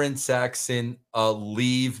Byron Saxton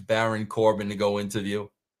leave Baron Corbin to go interview?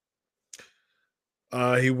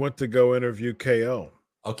 He went to go interview KO.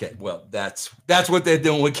 Okay, well, that's what they're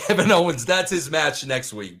doing with Kevin Owens. That's his match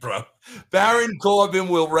next week, bro. Baron Corbin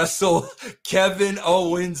will wrestle Kevin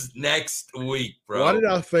Owens next week, bro. Why did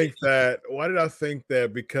I think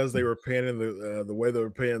that because they were panning the way they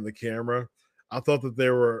were panning the camera, I thought that they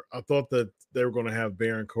were going to have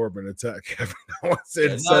Baron Corbin attack Kevin Owens.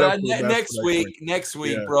 Next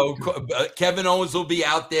week, bro. Kevin Owens will be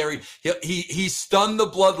out there. He stunned the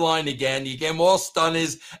bloodline again. He gave them all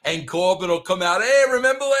stunners, and Corbin will come out. Hey,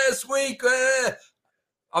 remember last week?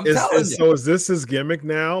 I'm telling you. So is this his gimmick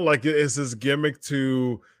now? Like, is his gimmick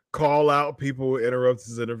to call out people who interrupt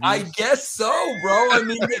his interviews? I guess so, bro. I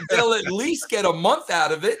mean, they'll at least get a month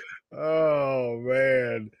out of it. Oh,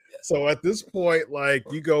 man. So at this point, like,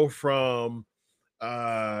 you go from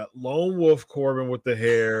Lone Wolf Corbin with the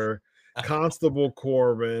hair, Constable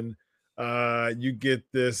Corbin, you get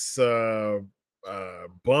this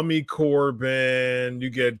Bummy Corbin,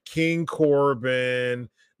 you get King Corbin,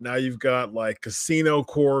 now you've got like Casino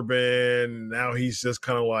Corbin, now he's just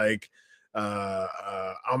kind of like,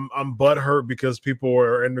 I'm butthurt because people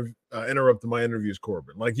are interrupting my interviews,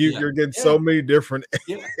 Corbin. Like you're getting so many different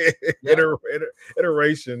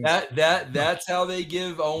iterations. That's how they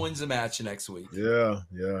give Owens a match next week. Yeah.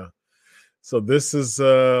 So this is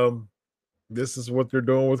what they're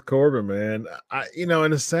doing with Corbin, man.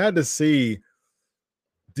 And it's sad to see.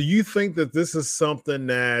 Do you think that this is something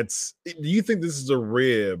do you think this is a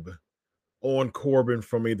rib on Corbin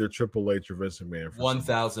from either Triple H or Vince McMahon?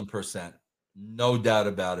 1,000%. No doubt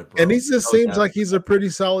about it, bro. And he just seems like he's a pretty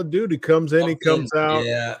solid dude. He comes in, he comes out.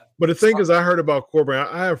 Yeah. But the thing is, I heard about Corbin.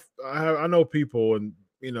 I know people in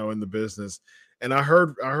the business, and I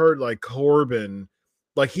heard like Corbin,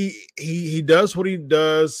 like he does what he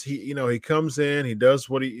does. He comes in, he does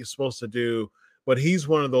what he's supposed to do, but he's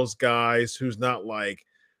one of those guys who's not like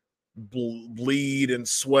bleed and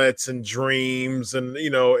sweats and dreams and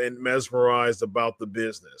and mesmerized about the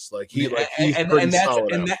business. Like he's and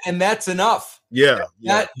that's enough.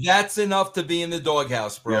 That's enough to be in the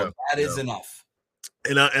doghouse, bro. That is enough.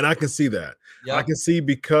 And I can see that. I can see,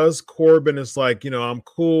 because Corbin is like, I'm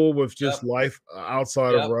cool with just life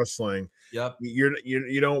outside of wrestling. Yep.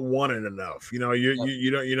 You don't want it enough.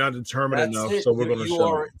 You're not determined enough. So we're going to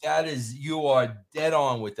show you are dead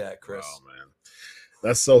on with that, Chris. Oh man.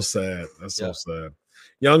 That's so sad. That's so sad.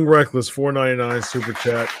 Young Reckless, $4.99 super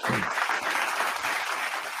chat.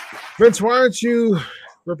 Vince, why aren't you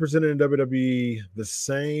represented in WWE the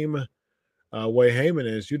same way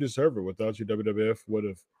Heyman is? You deserve it. Without you, WWF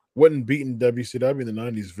wouldn't beaten WCW in the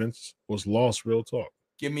 90s. Vince was lost. Real talk.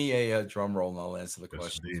 Give me a drum roll and I'll answer the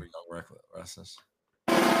question for Young Reckless.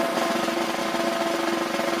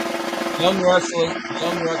 Young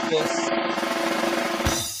Reckless.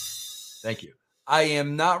 Thank you. I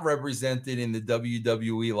am not represented in the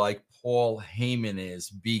WWE like Paul Heyman is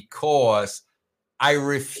because I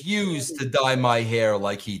refuse to dye my hair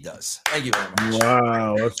like he does. Thank you very much.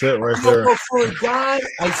 Wow, that's it right there. For a guy,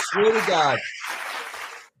 I swear to God,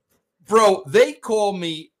 bro, they call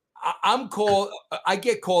me. I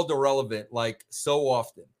get called irrelevant like so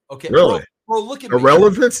often. Okay, Really? bro, look at me.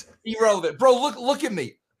 Irrelevant? Irrelevant, bro. Look at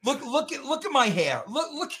me. Look at my hair.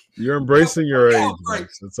 Look. You're embracing your age. Right.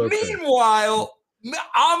 It's okay. Meanwhile,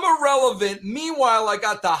 I'm irrelevant. Meanwhile, I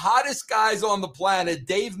got the hottest guys on the planet,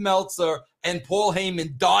 Dave Meltzer and Paul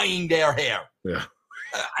Heyman, dyeing their hair. Yeah.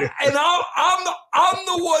 And I'm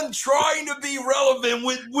the one trying to be relevant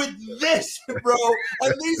with this, bro.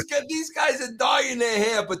 And these guys are dyeing their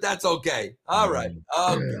hair, but that's okay. All right.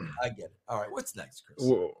 Okay, I get it. All right. What's next, Chris?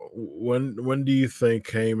 When do you think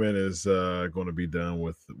Heyman is going to be done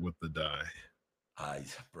with the dye? I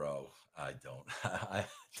don't. I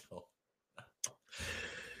don't.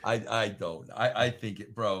 I think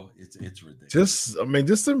it, bro. It's ridiculous.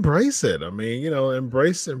 Just embrace it.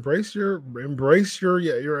 Embrace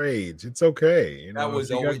your age. It's okay. That was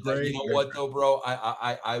always. You know what though, bro?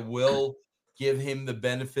 I will give him the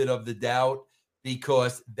benefit of the doubt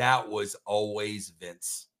because that was always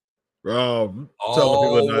Vince. Telling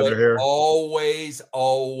people to dye their hair. Always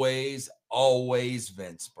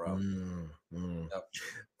Vince, bro. Yep.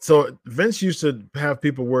 So Vince used to have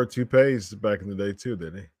people wear toupees back in the day too,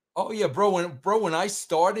 didn't he? Oh yeah, bro. When I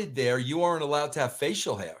started there, you weren't allowed to have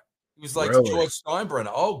facial hair. It was like Really? George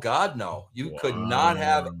Steinbrenner. Oh God, no! You could not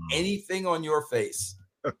have anything on your face.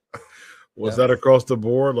 Was that across the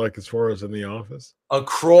board, like as far as in the office?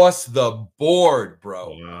 Across the board,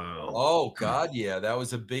 bro. Wow. Oh God, yeah, that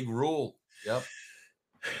was a big rule. Yep.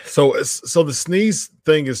 So the sneeze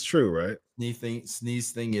thing is true, right?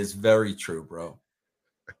 Sneeze thing is very true, bro.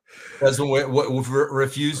 Doesn't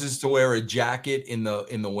refuses to wear a jacket in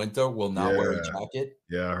the winter, will not wear a jacket.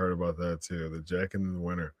 Yeah, I heard about that too. The jacket in the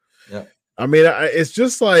winter. Yeah. I mean, it's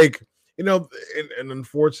just like, and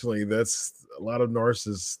unfortunately, that's a lot of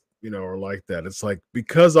narcissists, are like that. It's like,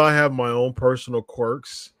 because I have my own personal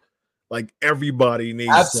quirks, like everybody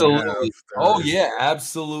needs absolutely. to have yeah,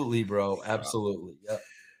 absolutely, bro. Absolutely. Yeah.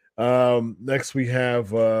 Next we have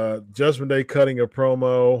Judgment Day cutting a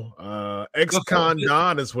promo. Ex-con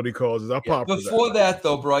Don is what he calls it. Before that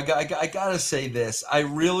though, bro, I gotta say this. I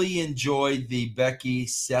really enjoyed the Becky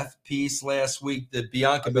Seth piece last week, the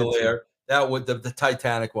Bianca Belair. That was the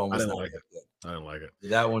Titanic one was I not like it. good. I didn't like it.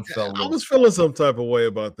 That one felt I was feeling some type of way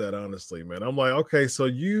about that, honestly, man. I'm like, okay, so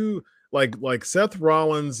you like Seth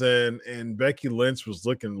Rollins and Becky Lynch was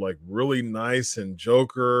looking like really nice and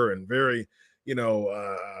Joker and very,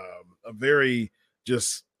 a very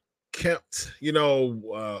just kept,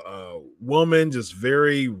 woman, just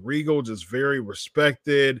very regal, just very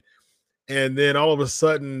respected. And then all of a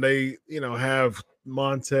sudden they, have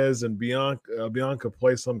Montez and Bianca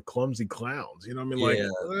play some clumsy clowns. You know what I mean?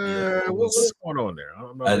 What's going on there?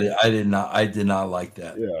 I did not like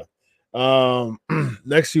that. Yeah.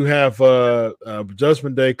 Next you have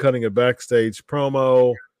Judgment Day cutting a backstage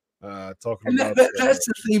promo. Talking about that's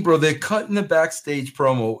the thing, bro. They're cutting the backstage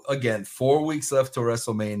promo again. 4 weeks left to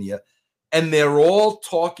WrestleMania, and they're all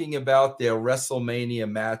talking about their WrestleMania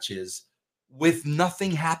matches with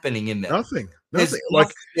nothing happening in them. Nothing. There's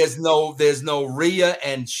no Rhea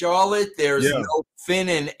and Charlotte. There's no Finn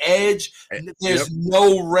and Edge. There's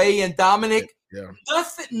no Ray and Dominic. Yeah.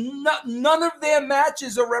 Nothing. None of their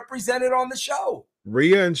matches are represented on the show.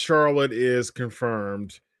 Rhea and Charlotte is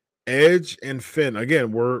confirmed. Edge and Finn,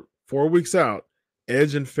 again, we're 4 weeks out.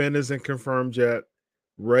 Edge and Finn isn't confirmed yet.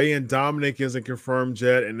 Ray and Dominic isn't confirmed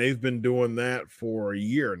yet, and they've been doing that for a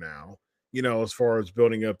year now, as far as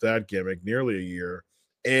building up that gimmick, nearly a year.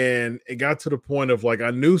 And it got to the point of, like,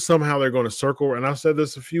 I knew somehow they're going to circle, and I said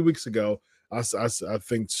this a few weeks ago. I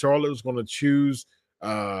think Charlotte was going to choose,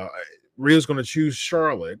 Rhea's going to choose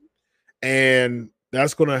Charlotte, and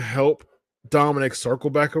that's going to help Dominic circle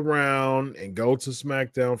back around and go to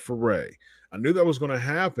SmackDown for Ray. I knew that was going to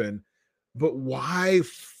happen, but why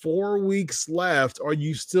 4 weeks left are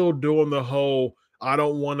you still doing the whole I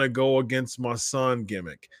don't want to go against my son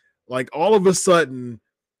gimmick? Like, all of a sudden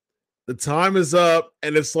the time is up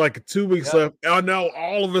and it's like 2 weeks left. Oh no,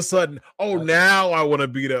 all of a sudden, now I want to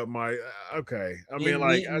beat up my okay. I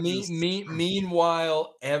mean,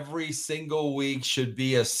 meanwhile, every single week should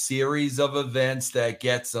be a series of events that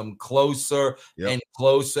gets them closer and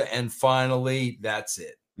closer, and finally that's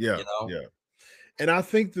it. Yeah. And I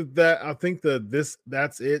think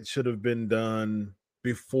that's it should have been done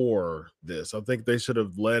before this. I think they should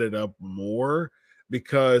have let it up more,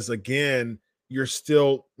 because again, you're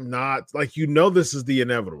still not like, this is the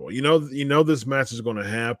inevitable. This match is going to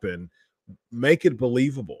happen. Make it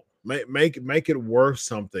believable. Make it worth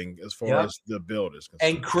something as far Yep. as the build is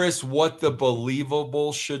concerned. And Chris, what the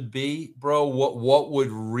believable should be, bro, what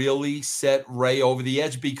would really set Ray over the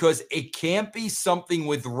edge? Because it can't be something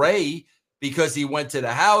with Ray because he went to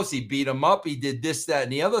the house, he beat him up, he did this, that,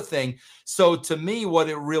 and the other thing. So to me, what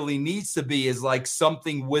it really needs to be is like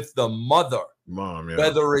something with the mother. Mom, yeah.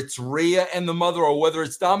 Whether it's Rhea and the mother or whether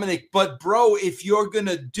it's Dominic. But, bro, if you're going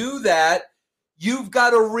to do that, you've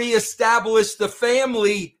got to reestablish the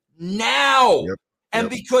family now. Yep. And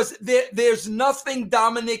because there's nothing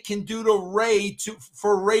Dominic can do to Ray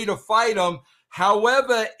for Ray to fight him.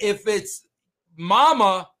 However, if it's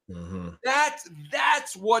Mama,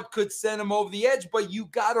 that's what could send him over the edge. But you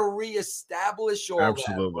got to reestablish all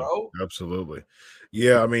that, bro. Absolutely.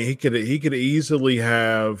 Yeah, I mean, he could easily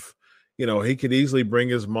have, he could easily bring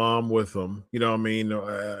his mom with him,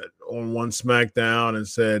 on one SmackDown and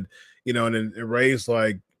said, and then Ray's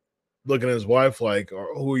like, looking at his wife like,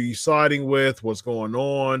 who are you siding with? What's going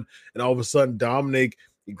on? And all of a sudden, Dominic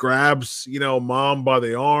grabs, Mom by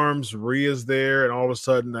the arms. Rhea's there, and all of a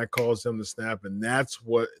sudden, that caused him to snap. And that's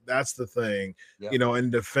the thing, in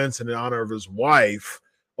defense and in honor of his wife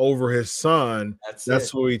over his son. That's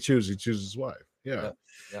who he chooses. He chooses his wife. Yeah.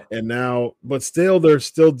 Yep. And now, but still, they're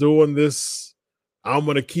still doing this. I'm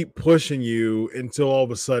going to keep pushing you until all of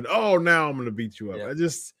a sudden, now I'm going to beat you up. I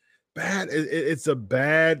just. Bad. It's a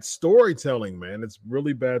bad storytelling, man. It's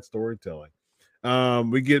really bad storytelling.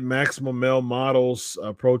 We get Maximum Male Models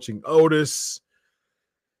approaching Otis.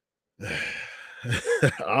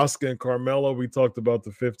 Asuka and Carmella, we talked about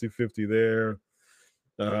the 50-50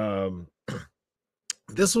 there.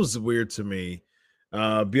 This was weird to me.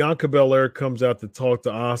 Bianca Belair comes out to talk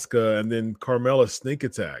to Asuka, and then Carmella sneak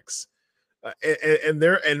attacks. And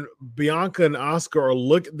Bianca and Asuka are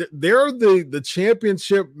they're the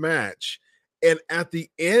championship match. And at the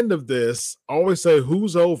end of this, I always say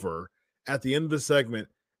who's over at the end of the segment.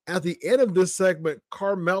 At the end of this segment,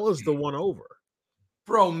 Carmella's the one over.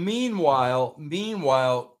 Bro, meanwhile,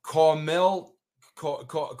 Carmella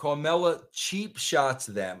cheap shots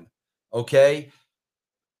them. Okay.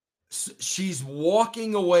 She's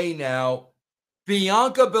walking away now.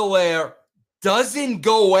 Bianca Belair doesn't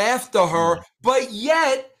go after her, but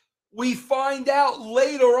yet we find out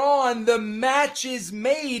later on the match is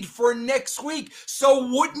made for next week. So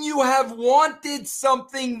wouldn't you have wanted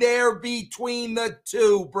something there between the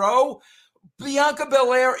two, bro? Bianca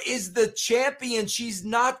Belair is the champion. She's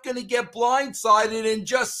not going to get blindsided and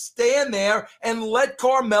just stand there and let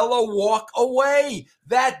Carmella walk away.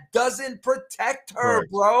 That doesn't protect her,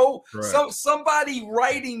 bro. So somebody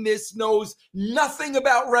writing this knows nothing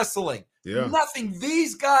about wrestling. Yeah. Nothing.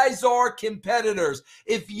 These guys are competitors.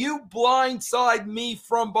 If you blindside me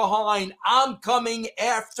from behind, I'm coming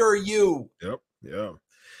after you. Yep. Yeah.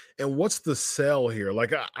 And what's the sell here?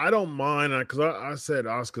 Like, I don't mind, because I said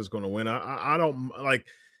Asuka's going to win. I don't like,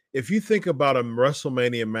 if you think about a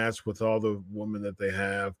WrestleMania match with all the women that they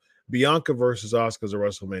have, Bianca versus Asuka is a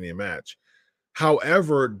WrestleMania match.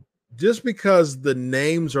 However, just because the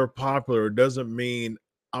names are popular doesn't mean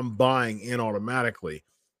I'm buying in automatically.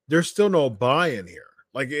 There's still no buy-in here.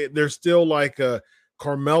 Like, there's still like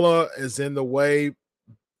Carmella is in the way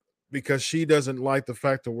because she doesn't like the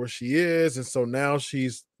fact of where she is. And so now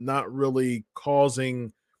she's not really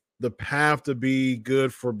causing the path to be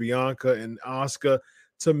good for Bianca and Asuka.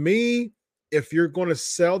 To me, if you're going to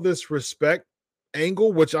sell this respect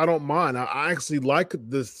angle, which I don't mind, I actually like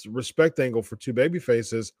this respect angle for two baby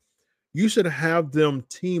faces, you should have them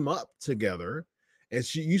team up together.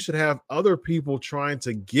 And you should have other people trying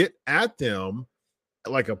to get at them,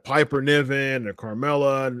 like a Piper Niven or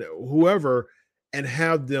Carmella and whoever, and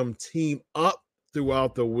have them team up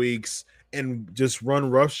throughout the weeks and just run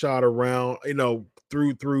roughshod around,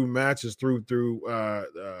 through matches, through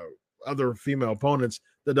other female opponents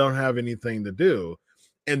that don't have anything to do.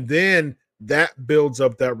 And then that builds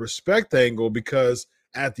up that respect angle, because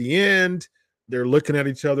at the end, they're looking at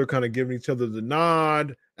each other, kind of giving each other the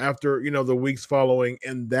nod after, the weeks following.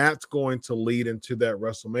 And that's going to lead into that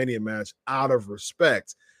WrestleMania match out of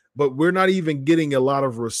respect. But we're not even getting a lot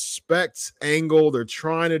of respect angle. They're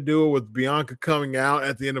trying to do it with Bianca coming out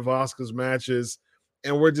at the end of Asuka's matches.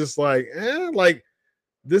 And we're just like,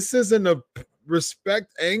 this isn't a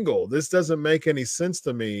respect angle. This doesn't make any sense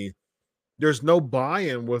to me. There's no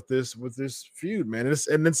buy-in with this feud, man.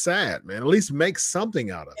 And it's sad, man. At least make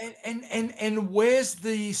something out of it. And where's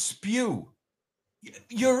the spew?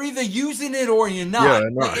 You're either using it or you're not.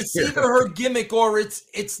 Yeah, it's either her gimmick or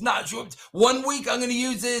it's not. 1 week I'm going to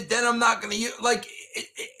use it, then I'm not going to use.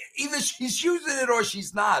 Either she's using it or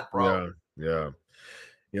she's not, bro. Yeah.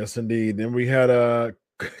 Yes, indeed. Then we had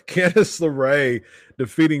Candice LeRae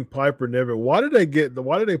defeating Piper Niven. Why did they put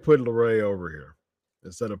LeRae over here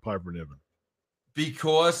instead of Piper Niven?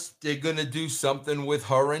 Because they're gonna do something with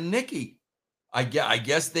her and Nikki. I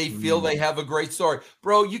guess they feel they have a great story.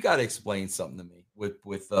 Bro, you got to explain something to me with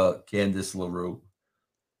Candice LeRae.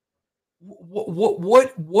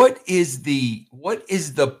 What is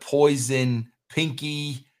the poison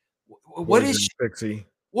Pinky? What is Pixie?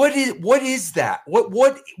 What is that?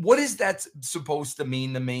 What is that supposed to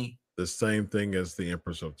mean to me? The same thing as the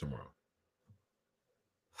Empress of Tomorrow.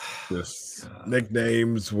 Just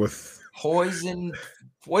nicknames with poison.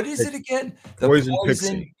 What is it again? The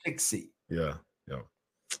poison pixie. Yeah.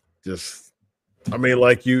 Just, I mean,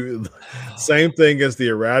 like same thing as the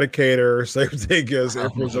Eradicator, same thing as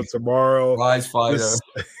Empress of Tomorrow. Prize fighter.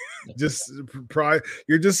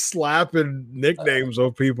 You're just slapping nicknames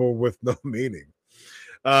of people with no meaning.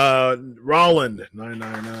 Roland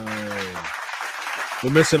 999. We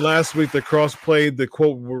mentioned last week that Cross played the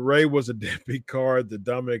quote Ray was a deadbeat card that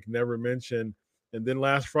Dominic never mentioned. And then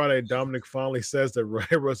last Friday, Dominic finally says that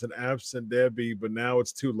Ray was an absent deadbeat, but now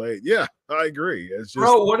it's too late. Yeah, I agree. It's just,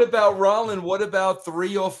 bro, what about Rollin? What about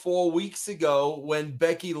 3 or 4 weeks ago when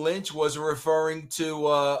Becky Lynch was referring to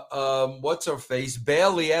what's her face,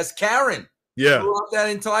 Bailey, as Karen? Yeah, throughout that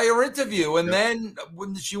entire interview, and then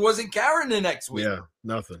when she wasn't Karen the next week. Yeah,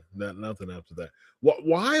 nothing after that.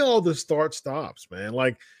 Why all the start stops, man?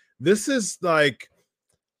 Like this is like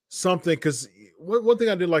something, because one thing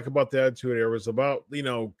I did like about the Attitude Era was about,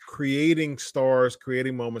 creating stars,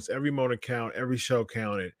 creating moments. Every moment count, every show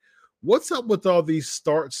counted. What's up with all these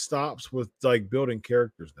start stops with like building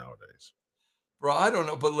characters nowadays? Bro, I don't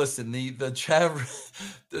know, but listen, the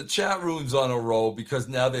chat room's on a roll because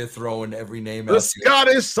now they're throwing every name out. The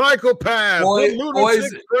Scottish Psychopath, the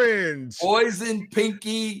Lunatic Fringe, Poison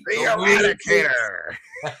Pinky, the Eradicator,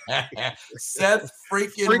 Seth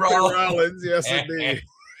freaking Rollins. Yes, indeed.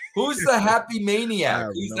 Who's the Happy Maniac? I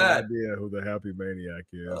have Who's no that? idea who the Happy Maniac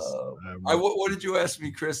is. What did you ask me,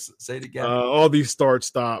 Chris? Say it again. All these start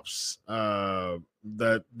stops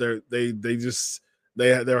that they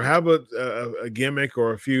have a gimmick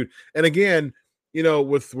or a feud. And again,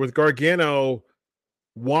 with Gargano,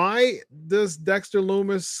 why does Dexter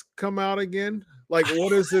Lumis come out again? Like,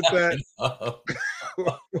 what is it that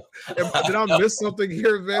did I miss something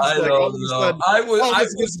here, Vince? I don't know. I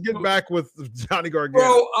was get back with Johnny Gargano.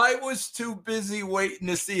 Bro, I was too busy waiting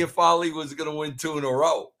to see if Ali was going to win 2 in a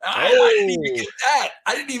row. I didn't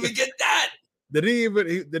even get that. Did he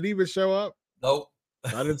even show up? Nope.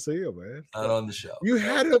 I didn't see him, man. Not on the show. You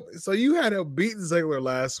had him beat Ziggler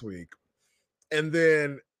last week, and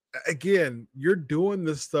then again, you're doing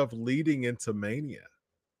this stuff leading into Mania.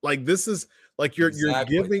 Like this is like you're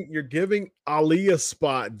giving Ali a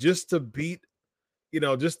spot just to beat,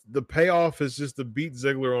 just the payoff is just to beat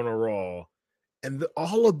Ziggler on a Raw, and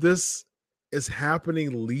all of this is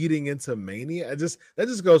happening leading into Mania. That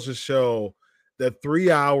just goes to show that 3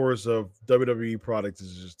 hours of WWE product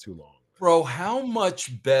is just too long. Bro, how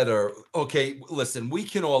much better? Okay, listen, we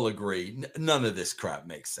can all agree. None of this crap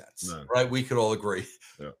makes sense, right? We could all agree.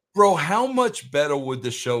 Yeah. Bro, how much better would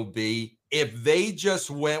the show be if they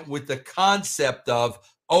just went with the concept of,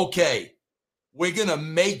 okay, we're going to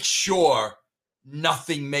make sure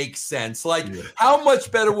nothing makes sense. Like, how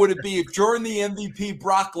much better would it be if during the MVP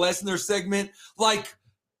Brock Lesnar segment, like,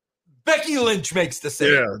 Becky Lynch makes the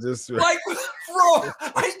save. Yeah, just like, bro,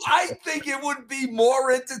 I think it would be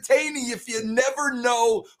more entertaining if you never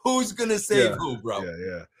know who's gonna save who, bro.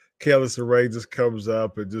 Yeah. Candice LeRae just comes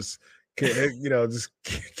up and just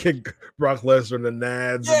kick Brock Lesnar in the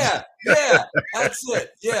nads. Yeah, that's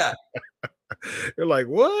it. Yeah. You're like,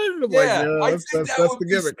 what? I'm that's the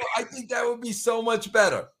gimmick. I think that would be so much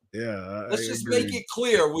better. Yeah, let's just make it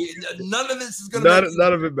clear. None of this is going to.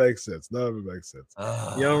 None of it makes sense.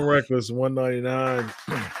 Young Reckless 199.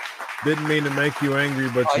 Didn't mean to make you angry,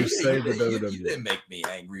 but you saved the WWE. You didn't make me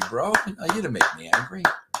angry, bro. You didn't make me angry.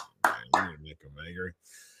 You didn't make him angry.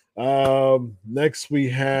 Next we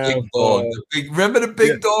have Big Dog. Remember the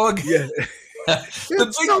Big Dog? Yeah. Big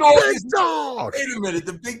dog. Wait a minute.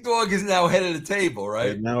 The Big Dog is now head of the table,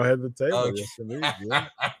 right? Now head of the table. Okay. Yes, indeed. Yeah.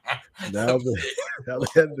 Now the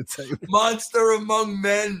head of the table. Monster among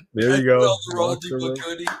men. There you go.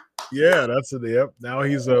 Yeah, that's it. Yep. Now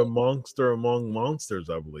he's a monster among monsters,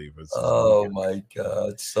 I believe. My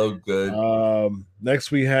God. So good.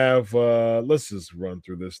 Next we have let's just run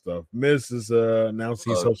through this stuff. Miz is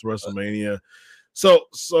announcing he's hosting WrestleMania.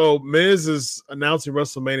 So Miz is announcing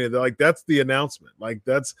WrestleMania. Like that's the announcement. Like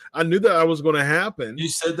I knew that was going to happen. You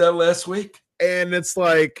said that last week, and it's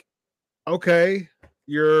like, okay,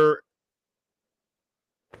 you're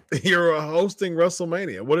You're hosting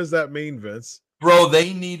WrestleMania. What does that mean, Vince? Bro,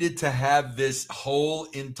 they needed to have this whole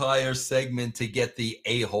entire segment to get the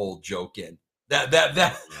a-hole joke in.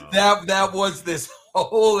 That was this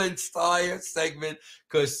whole entire segment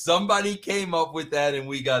because somebody came up with that, and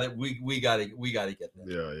we got it. We got to get that.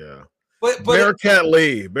 Yeah. But Bearcat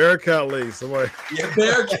Lee. Somebody. Yeah,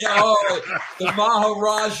 Bearcat. Oh, the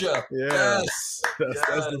Maharaja. Yeah. Yes.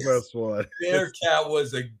 That's the best one. Bearcat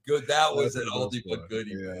was a good. That was an oldie but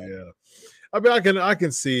goodie. Yeah. I mean, I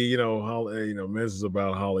can see, how Miz is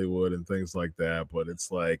about Hollywood and things like that, but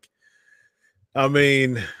it's like, I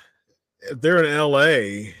mean, if they're in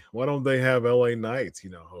LA, why don't they have LA Knights,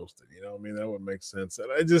 hosted? I mean, that would make sense.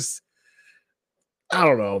 And I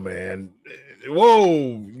don't know, man.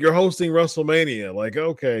 Whoa, you're hosting WrestleMania. Like,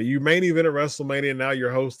 okay, you main event at WrestleMania, now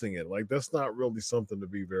you're hosting it. Like, that's not really something to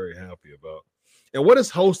be very happy about. And what does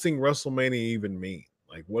hosting WrestleMania even mean?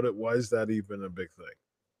 Like, why is that even a big thing?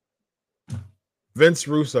 Vince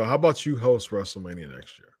Russo, how about you host WrestleMania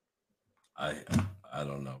next year? I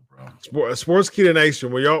don't know, bro. Sportskeeda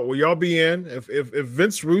Nation, will y'all be in? If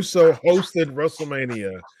Vince Russo hosted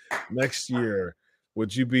WrestleMania next year,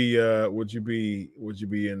 would you be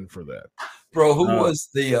in for that? Bro, who was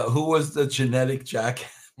the genetic jack?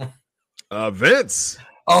 Vince.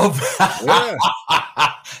 Oh, yeah.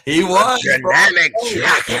 He was genetic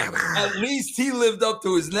jackhammer. At least he lived up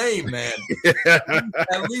to his name, man.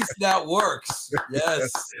 At least that works.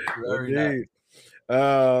 Yes. Very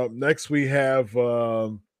nice. Next we have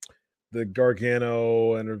the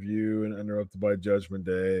Gargano interview and Interrupted by Judgment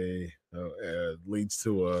Day. Leads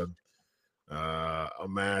to a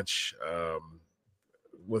match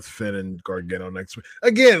with Finn and Gargano next week.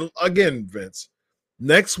 Again, Vince.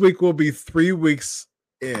 Next week will be 3 weeks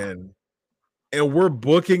in, and we're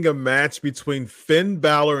booking a match between Finn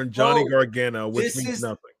Balor and Johnny Gargano, which means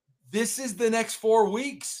nothing. This is the next 4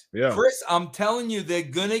 weeks. Yeah. Chris, I'm telling you, they're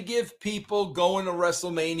going to give people going to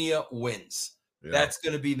WrestleMania wins. Yeah. That's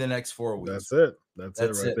going to be the next 4 weeks. That's it. That's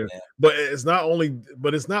it right there. Man. But it's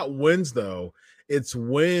not wins, though. It's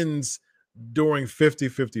wins during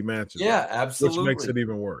 50-50 matches. Yeah, absolutely. Which makes it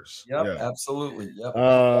even worse. Yep, yeah, absolutely.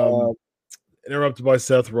 Yep. Interrupted by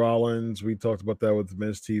Seth Rollins. We talked about that with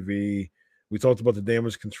Miz TV. We talked about the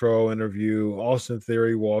Damage Control interview. Austin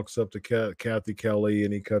Theory walks up to Kathy Kelly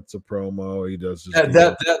and he cuts a promo. He does this.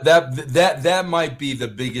 That might be the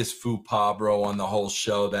biggest faux pas, bro, on the whole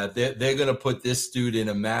show. That they're going to put this dude in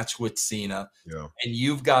a match with Cena. Yeah. And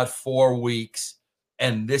you've got 4 weeks.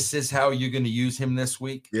 And this is how you're going to use him this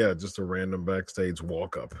week? Yeah, just a random backstage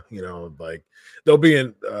walk up. Like they'll be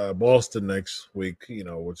in Boston next week,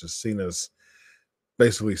 which is Cena's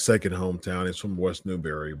basically second hometown. It's from West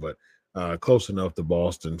Newbury, but close enough to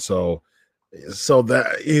Boston. So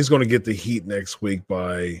that he's going to get the heat next week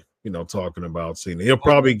by, talking about Cena. He'll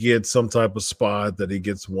probably get some type of spot that he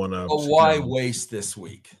gets one of. But why waste this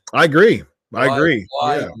week? I agree.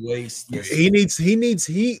 Why waste this week? He needs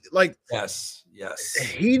heat. Like, yes.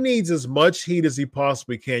 He needs as much heat as he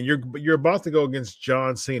possibly can. You're about to go against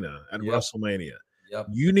John Cena at WrestleMania. Yep.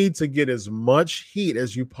 You need to get as much heat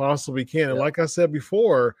as you possibly can. And like I said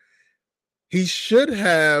before, he should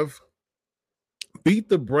have beat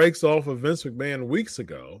the brakes off of Vince McMahon weeks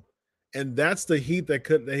ago. And that's the heat that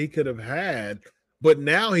he could have had. But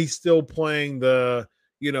now he's still playing the,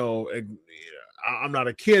 I'm not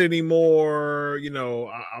a kid anymore.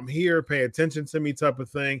 I'm here, pay attention to me type of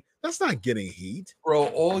thing. That's not getting heat. Bro,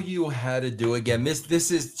 all you had to do, again,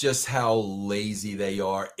 this is just how lazy they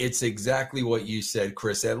are. It's exactly what you said,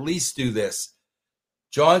 Chris. At least do this.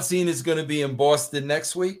 John Cena is going to be in Boston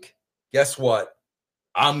next week. Guess what?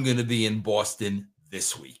 I'm going to be in Boston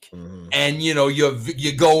this week. Mm-hmm. And,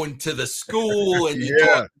 you're going to the school and you're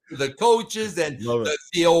talking to the coaches and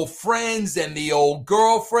the old friends and the old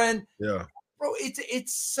girlfriend. Yeah. Bro,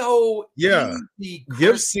 it's so easy, Chris.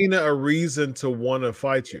 Give Cena a reason to want to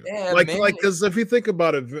fight you. Yeah, like because if you think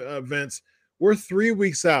about it, Vince, we're 3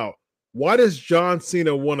 weeks out. Why does John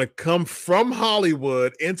Cena want to come from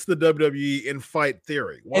Hollywood into the WWE and fight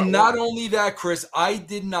Theory? Not only that, Chris, I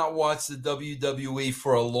did not watch the WWE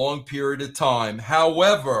for a long period of time.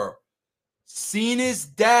 However, Cena's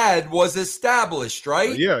dad was established,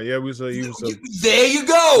 right? Yeah, he was a there you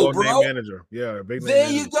go, bro. Manager. Yeah, big there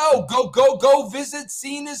manager. You go. Go visit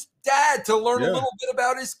Cena's dad to learn a little bit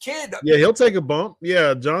about his kid. Yeah, he'll take a bump.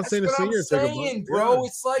 Yeah, John Cena Sr. take a bump, bro.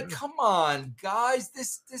 It's like, come on, guys,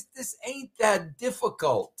 this ain't that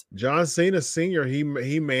difficult. John Cena Sr.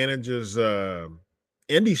 He manages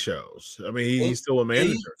indie shows. I mean, he's still a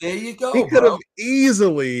manager. There you go. He could have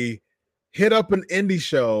easily hit up an indie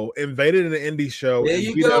show, invaded an indie show. There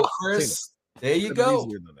you go, Chris. There you go.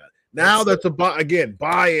 Now that's a buy again,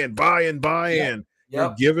 buy in. Yep.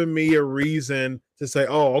 You're giving me a reason to say,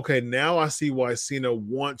 oh, okay, now I see why Cena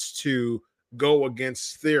wants to go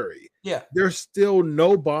against Theory. Yeah. There's still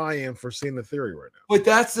no buy-in for Cena Theory right now. But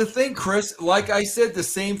that's the thing, Chris. Like I said, the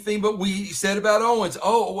same thing, but we said about Owens.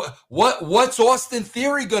 Oh, what's Austin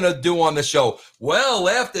Theory going to do on the show? Well,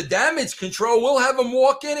 after Damage Control, we'll have him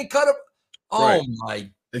walk in and cut him. Oh, my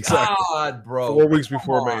God, bro. 4 weeks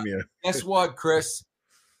before Mania. Guess what, Chris?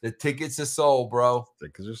 The tickets are sold, bro.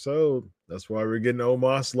 Tickets are sold. That's why we're getting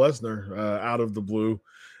Omos Lesnar out of the blue.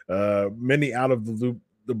 Many out of the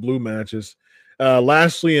blue matches.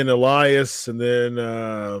 Lashley and Elias, and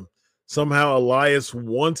then somehow Elias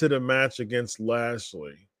wanted a match against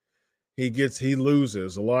Lashley. He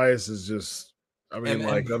loses. Elias is just,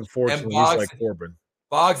 unfortunately, he's like Corbin.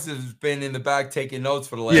 Boggs has been in the back taking notes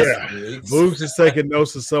for the last 2 weeks. Boogs is taking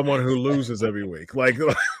notes of someone who loses every week. Like,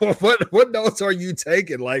 what notes are you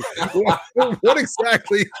taking? Like, what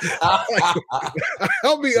exactly?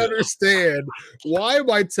 Help me understand. Why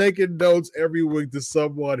am I taking notes every week to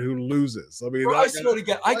someone who loses? I mean, bro, I swear to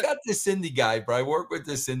God, I got this indie guy, bro. I work with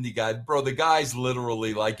this indie guy, bro. The guy's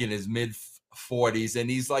literally like in his mid-40s, and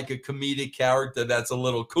he's like a comedic character that's a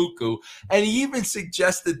little cuckoo. And he even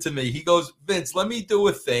suggested to me, he goes, Vince, let me do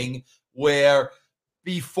a thing where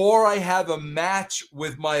before I have a match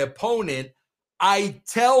with my opponent, I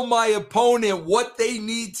tell my opponent what they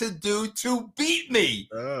need to do to beat me.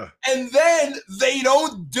 And then they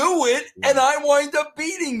don't do it, and I wind up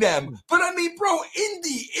beating them. But I mean, bro,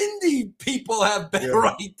 indie people have better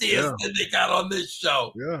ideas than they got on this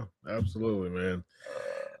show. Yeah, absolutely, man.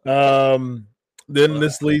 Then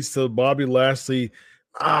this leads to Bobby Lashley.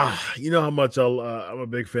 You know how much I'm a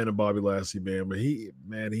big fan of Bobby Lashley, man. But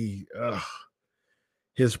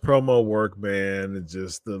his promo work, man, it's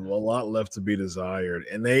just a lot left to be desired.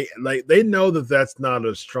 And they know that that's not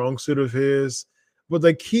a strong suit of his, but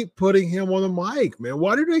they keep putting him on the mic, man.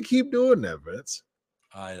 Why do they keep doing that, Vince?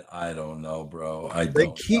 I don't know, bro.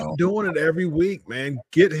 They keep doing it every week, man.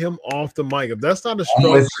 Get him off the mic. If that's not a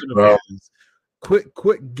strong suit of his,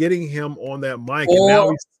 quit getting him on that mic. And now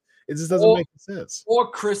it just doesn't make sense.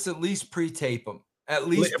 Or Chris, at least pre-tape him. At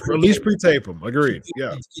least pre-tape him. Agreed.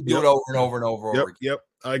 Yeah. You do it over and over and over. Yep.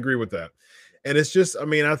 I agree with that. And it's just, I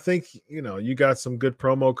mean, I think, you got some good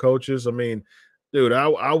promo coaches. I mean, dude,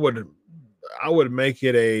 I would make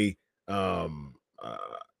it a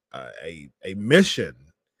mission.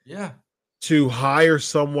 Yeah. To hire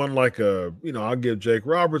someone like I'll give Jake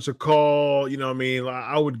Roberts a call. You know what I mean?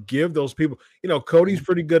 I would give those people, Cody's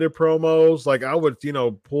pretty good at promos. Like I would,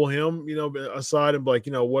 pull him, aside and be like,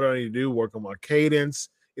 what do I need to do? Work on my cadence,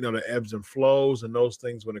 the ebbs and flows and those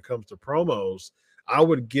things when it comes to promos. I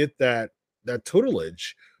would get that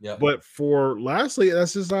tutelage. Yeah. But for Lashley,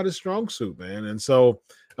 that's just not his strong suit, man. And so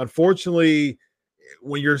unfortunately,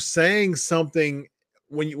 when you're saying something,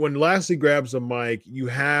 when Lashley grabs a mic, you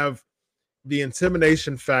have the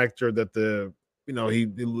intimidation factor that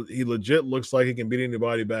he legit looks like he can beat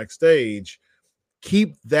anybody backstage.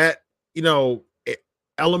 Keep that,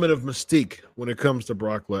 element of mystique when it comes to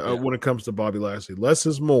when it comes to Bobby Lashley. Less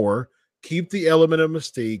is more. Keep the element of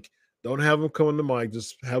mystique. Don't have him come on the mic.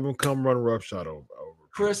 Just have him come run roughshod over.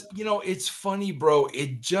 Chris, it's funny, bro.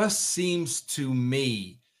 It just seems to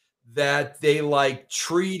me that they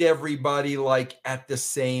treat everybody at the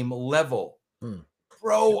same level.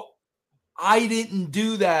 Bro, I didn't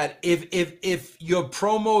do that. If your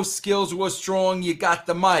promo skills were strong, you got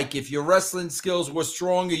the mic. If your wrestling skills were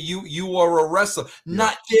stronger, you are a wrestler.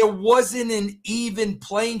 There wasn't an even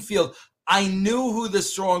playing field. I knew who the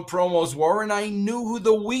strong promos were, and I knew who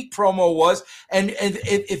the weak promo was. And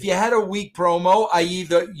if you had a weak promo,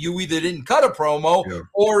 you either didn't cut a promo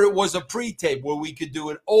or it was a pre-tape where we could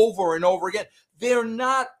do it over and over again. They're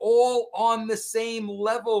not all on the same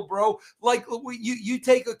level, bro. Like you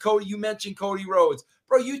take a Cody, you mentioned Cody Rhodes.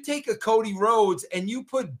 Bro, you take a Cody Rhodes and you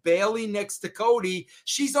put Bayley next to Cody,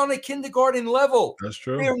 she's on a kindergarten level. That's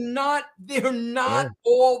true. They're not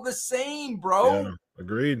all the same, bro. Yeah,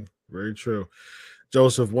 agreed. Very true.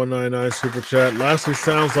 Joseph 199 super chat. Lastly,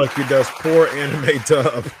 sounds like he does poor anime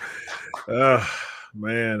dub.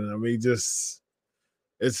 Man, I mean,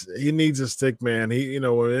 he needs a stick, man. He, when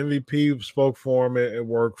MVP spoke for him, it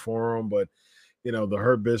worked for him, but the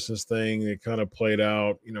Hurt Business thing, it kind of played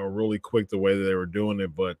out, really quick the way that they were doing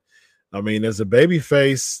it. But I mean, as a baby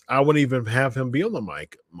face, I wouldn't even have him be on the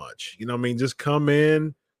mic much. Just come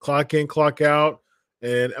in, clock out.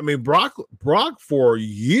 And I mean, Brock for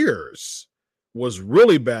years was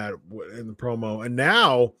really bad in the promo, and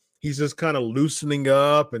now he's just kind of loosening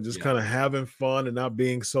up and just kind of having fun and not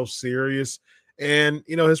being so serious. And,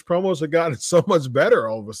 his promos have gotten so much better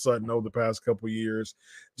all of a sudden over the past couple of years.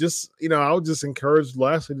 Just, I would just encourage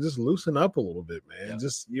Lashley to just loosen up a little bit, man. Yeah.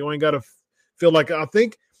 Just, you ain't got to feel like, I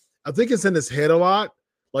think it's in his head a lot.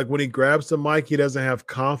 Like when he grabs the mic, he doesn't have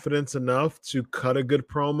confidence enough to cut a good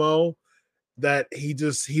promo, that he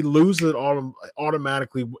loses it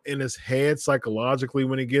automatically in his head psychologically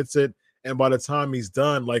when he gets it. And by the time he's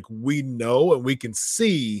done, like we know and we can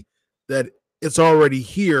see that it's already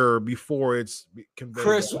here before it's conveyed.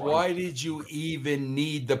 Chris, why did you even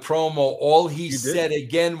need the promo? All he said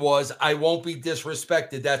again was, I won't be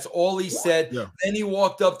disrespected. That's all he said. Yeah. Then he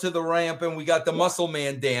walked up to the ramp and we got the Muscle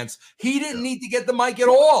Man dance. He didn't need to get the mic at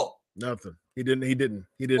all. Nothing. He didn't need to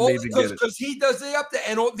get it. Because he does the up there,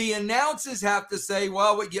 and the announcers have to say,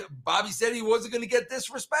 well, Bobby said he wasn't going to get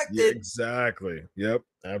disrespected. Yeah, exactly. Yep,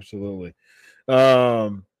 absolutely.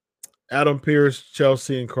 Adam Pearce,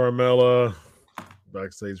 Chelsea, and Carmella,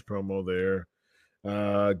 backstage promo there.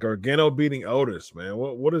 Gargano beating Otis, man.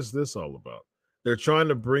 What is this all about? They're trying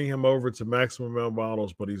to bring him over to Maximum Male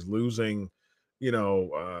Models, but he's losing,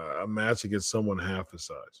 a match against someone half his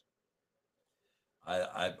size.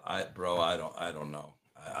 Bro, I don't know.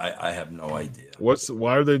 I have no idea.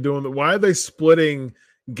 Why are they doing that? Why are they splitting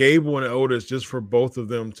Gable and Otis just for both of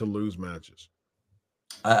them to lose matches?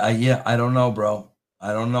 I don't know, bro.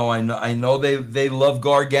 I don't know. I know they love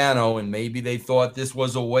Gargano, and maybe they thought this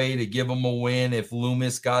was a way to give him a win if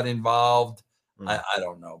Loomis got involved. I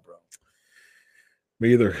don't know, bro.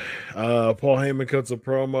 Me either. Paul Heyman cuts a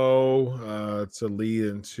promo to lead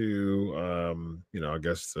into I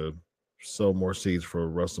guess to sow more seeds for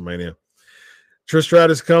WrestleMania. Trish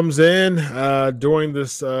Stratus comes in during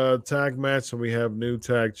this tag match, and we have new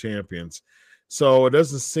tag champions. So it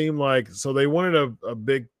doesn't seem like they wanted a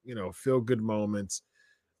big, feel-good moment,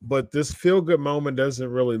 but this feel-good moment doesn't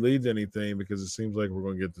really lead to anything because it seems like we're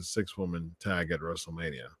going to get the 6-woman tag at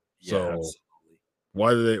WrestleMania. Yeah, so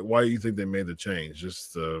absolutely. Why do you think they made the change?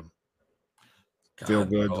 Just feel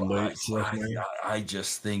good to late. I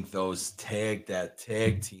just think that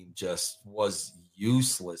tag team just was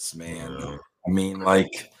useless, man. Yeah. I mean,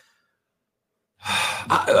 like,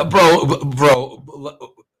 bro,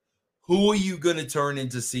 who are you going to turn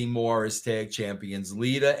into Seymour as tag champions?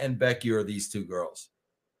 Lita and Becky, or these two girls?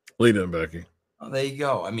 Lita and Becky. Oh, there you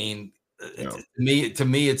go. I mean, to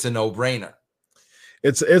me, it's a no-brainer.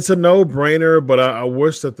 It's a no-brainer, but I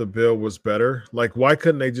wish that the bill was better. Like, why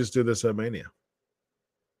couldn't they just do this at Mania?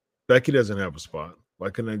 Becky doesn't have a spot. Why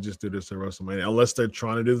couldn't they just do this at WrestleMania? Unless they're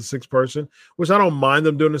trying to do the 6-person, which I don't mind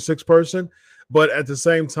them doing the 6-person. But at the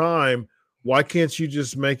same time, why can't you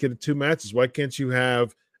just make it 2 matches? Why can't you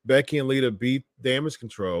have Becky and Lita beat Damage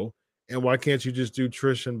Control? And why can't you just do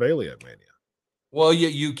Trish and Bayley at Mania? Well,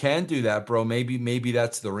 you can do that, bro. Maybe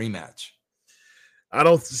that's the rematch. I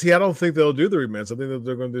don't think they'll do the rematch. I think that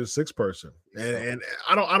they're going to do 6-person. And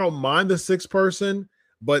I don't mind the 6-person,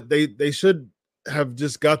 but they should have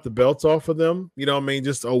just got the belts off of them,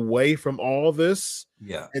 just away from all this,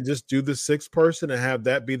 and just do the 6-person and have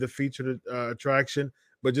that be the featured attraction.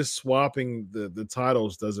 But just swapping the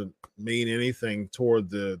titles doesn't mean anything toward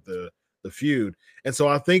the feud. And so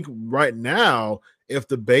I think right now, if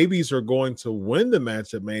the babies are going to win the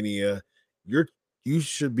match at Mania, you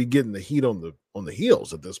should be getting the heat on the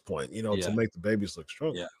heels at this point, to make the babies look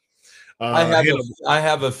strong. Yeah, I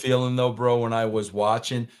have a feeling though, bro. When I was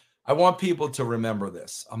watching, I want people to remember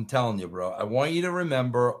this. I'm telling you, bro. I want you to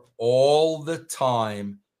remember all the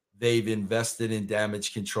time they've invested in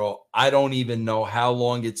Damage Control. I don't even know how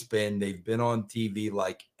long it's been. They've been on TV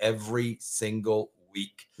like every single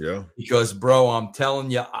week. Yeah. Because, bro, I'm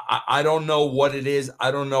telling you, I don't know what it is.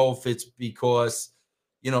 I don't know if it's because,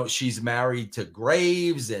 she's married to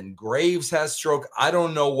Graves and Graves has stroke. I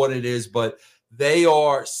don't know what it is, but they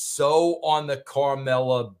are so on the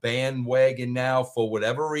Carmella bandwagon now for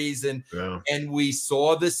whatever reason. Yeah. And we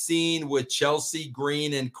saw the scene with Chelsea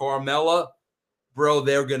Green and Carmella. Bro,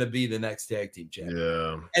 they're going to be the next tag team champion.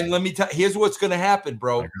 Yeah. And let me tell you, here's what's going to happen,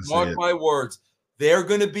 bro. Mark my words. They're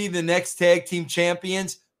going to be the next tag team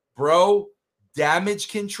champions. Bro, Damage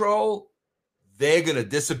Control, they're going to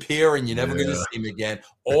disappear and you're never going to see them again.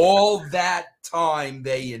 All that time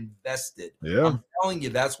they invested. Yeah. I'm telling you,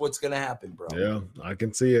 that's what's going to happen, bro. Yeah, I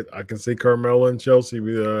can see it. I can see Carmella and Chelsea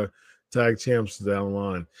be the tag champs down the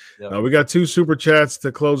line. Yep. We got 2 super chats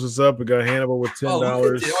to close us up. We got Hannibal with $10.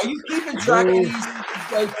 Are you keeping track of these?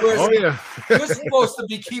 Chris? Oh, yeah. You're supposed to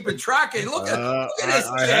be keeping track of. Look at this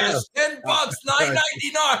cash. $10,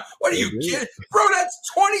 $9.99. What are you kidding? Bro,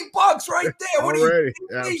 that's $20 right there. What are you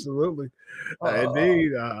kidding? Absolutely.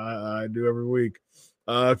 Indeed. I do every week.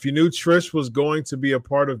 If you knew Trish was going to be a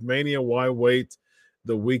part of Mania, why wait?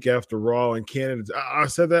 the week after Raw in Canada. I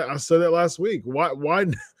said that last week. Why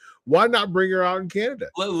not bring her out in Canada?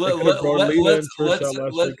 Let's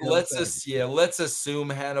assume,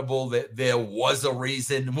 Hannibal, that there was a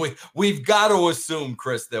reason. We've got to assume,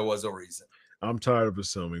 Chris, there was a reason. I'm tired of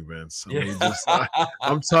assuming, Vince.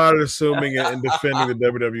 I'm tired of assuming and defending the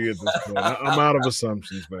WWE at this point. I'm out of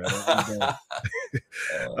assumptions, man.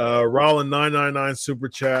 Rollin 999 super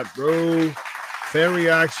chat, bro. Fan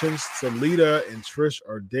reactions to Lita and Trish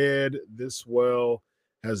are dead. This well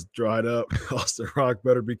has dried up. Austin Rock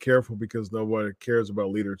better be careful because nobody cares about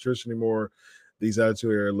Lita or Trish anymore. These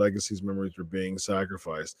Attitude Era legacies memories are being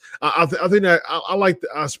sacrificed. I think that I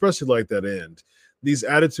especially like that end. These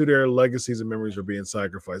Attitude Era legacies and memories are being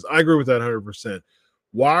sacrificed. I agree with that 100%.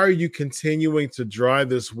 Why are you continuing to dry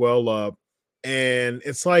this well up? And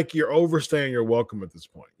it's like you're overstaying your welcome at this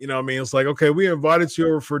point. You know what I mean? It's like, okay, we invited you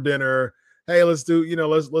over for dinner. Hey, let's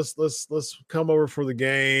come over for the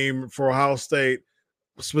game for Ohio State,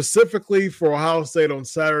 specifically for Ohio State on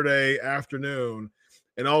Saturday afternoon.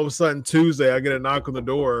 And all of a sudden Tuesday, I get a knock on the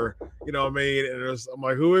door. You know what I mean? And I'm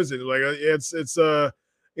like, who is it? Like, it's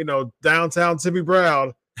downtown Timmy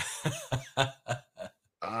Brown.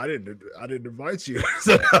 I didn't invite you.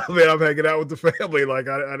 So, I mean, I'm hanging out with the family. Like,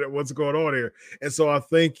 I what's going on here? And so I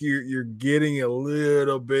think you're getting a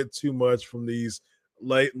little bit too much from these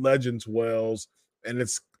Legends wells, and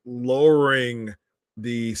it's lowering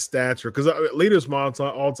the stature because Lita's my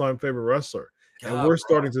all-time favorite wrestler. God, and we're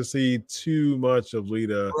starting to see too much of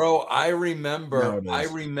Lita. Bro, I remember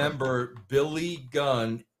Billy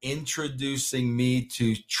Gunn introducing me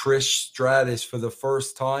to Trish Stratus for the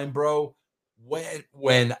first time, bro,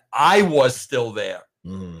 when I was still there.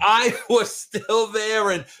 Mm-hmm. I was still there,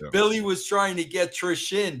 and Billy was trying to get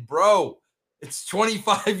Trish in, bro. It's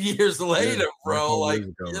 25 years later, bro. Like,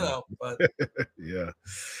 but yeah.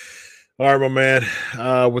 All right, my man.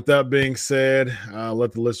 With that being said,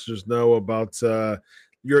 let the listeners know about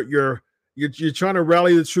you're trying to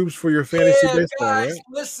rally the troops for your fantasy baseball, guys, right?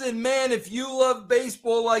 Listen, man, if you love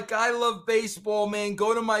baseball like I love baseball, man,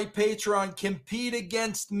 go to my Patreon, compete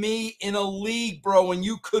against me in a league, bro, and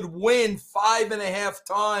you could win 5.5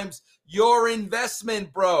 times your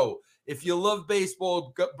investment, bro. If you love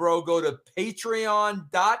baseball, bro, go to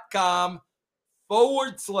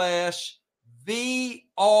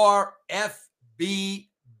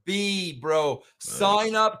patreon.com/VRFBB, bro.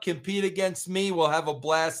 Sign up, compete against me. We'll have a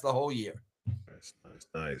blast the whole year.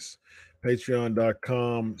 Nice.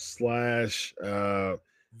 Patreon.com/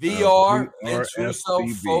 VR Vince Russo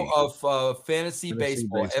of Fantasy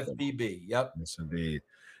Baseball, FBB. Yep. Yes, indeed.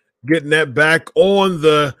 Getting that back on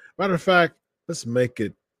the matter of fact, let's make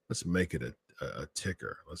it a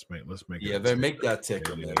ticker. Let's make it. Make that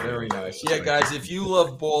ticker, man. Very nice. Yeah, guys, if you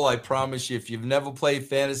love ball, I promise you, if you've never played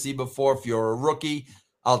fantasy before, if you're a rookie,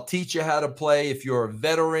 I'll teach you how to play. If you're a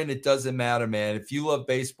veteran, it doesn't matter, man. If you love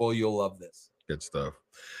baseball, you'll love this. Good stuff.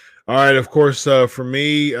 All right, of course, for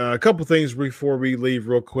me, a couple things before we leave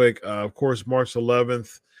real quick. Of course, March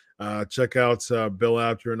 11th, check out Bill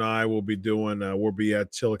Apter and I will be doing, we'll be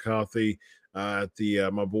at Chillicothe at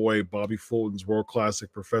the my boy Bobby Fulton's World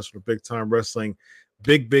Classic Professional Big Time Wrestling.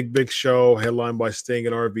 Big show, headlined by Sting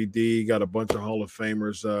and RVD. Got a bunch of Hall of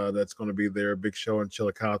Famers that's going to be there. Big show in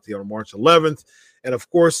Chillicothe on March 11th. And, of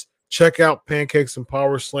course, check out Pancakes and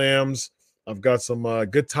Power Slams. I've got some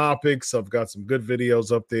good topics. I've got some good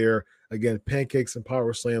videos up there. Again, Pancakes and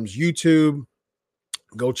Power Slams YouTube.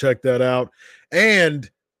 Go check that out. And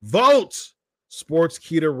vote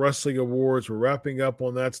Sportskeeda Wrestling Awards. We're wrapping up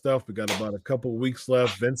on that stuff. We got about a couple of weeks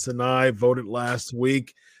left. Vince and I voted last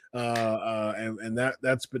week. And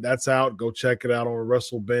that's out. Go check it out on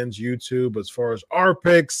WrestleBinge YouTube. As far as our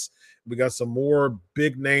picks, we got some more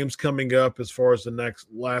big names coming up as far as the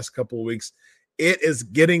last couple of weeks. It is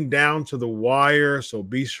getting down to the wire, so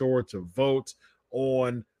be sure to vote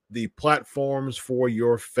on the platforms for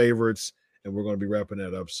your favorites, and we're going to be wrapping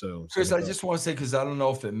that up soon. Chris, I just want to say, because I don't know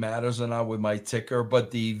if it matters or not with my ticker, but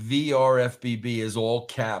the VRFBB is all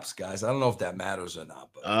caps, guys. I don't know if that matters or not.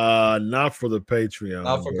 But not for the Patreon.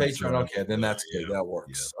 Not for Patreon. Okay, then that's good. That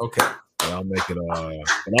works. Yeah. Okay. But I'll make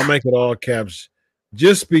it all caps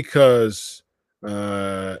just because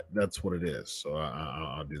that's what it is. So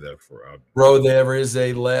I'll do that bro. There is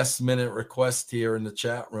a last minute request here in the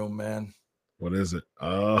chat room, man. What is it?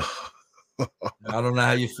 I don't know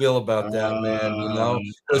how you feel about that, man. You know,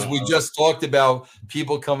 because we just talked about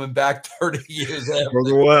people coming back 30 years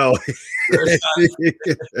after. Well,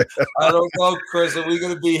 I don't know, Chris. Are we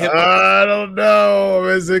going to be hip? I don't know.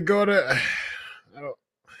 Is it going to?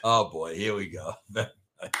 Oh boy, here we go.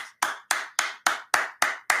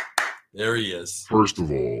 There he is. First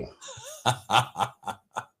of all,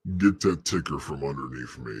 Get that ticker from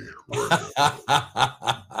underneath me right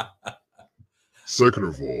now. Second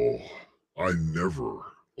of all, I never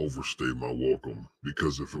overstay my welcome,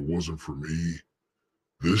 because if it wasn't for me,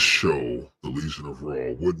 this show, The Legion of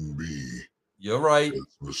Raw, wouldn't be You're right.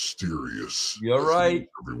 as mysterious. You're as right.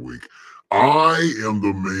 Every week. I am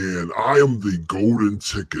the man. I am the golden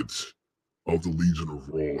ticket of the Legion of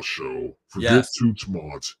Raw show. Forget Yes.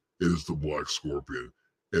 Tootsmont. It is the Black Scorpion.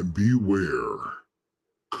 And beware,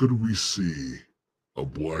 could we see a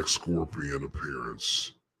Black Scorpion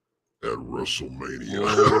appearance at WrestleMania?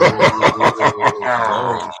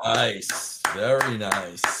 Very nice. Very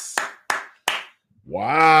nice.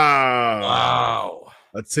 Wow. Wow.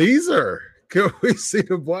 A teaser. Can we see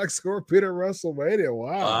the Black Scorpion at WrestleMania?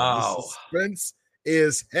 Wow. Wow. The suspense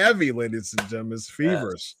is heavy, ladies and gentlemen. It's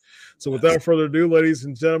feverish. So without further ado, ladies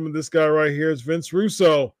and gentlemen, this guy right here is Vince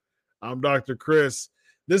Russo. I'm Dr. Chris.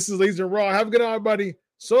 This is Legion of Raw. Have a good night, everybody.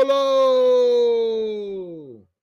 Solo.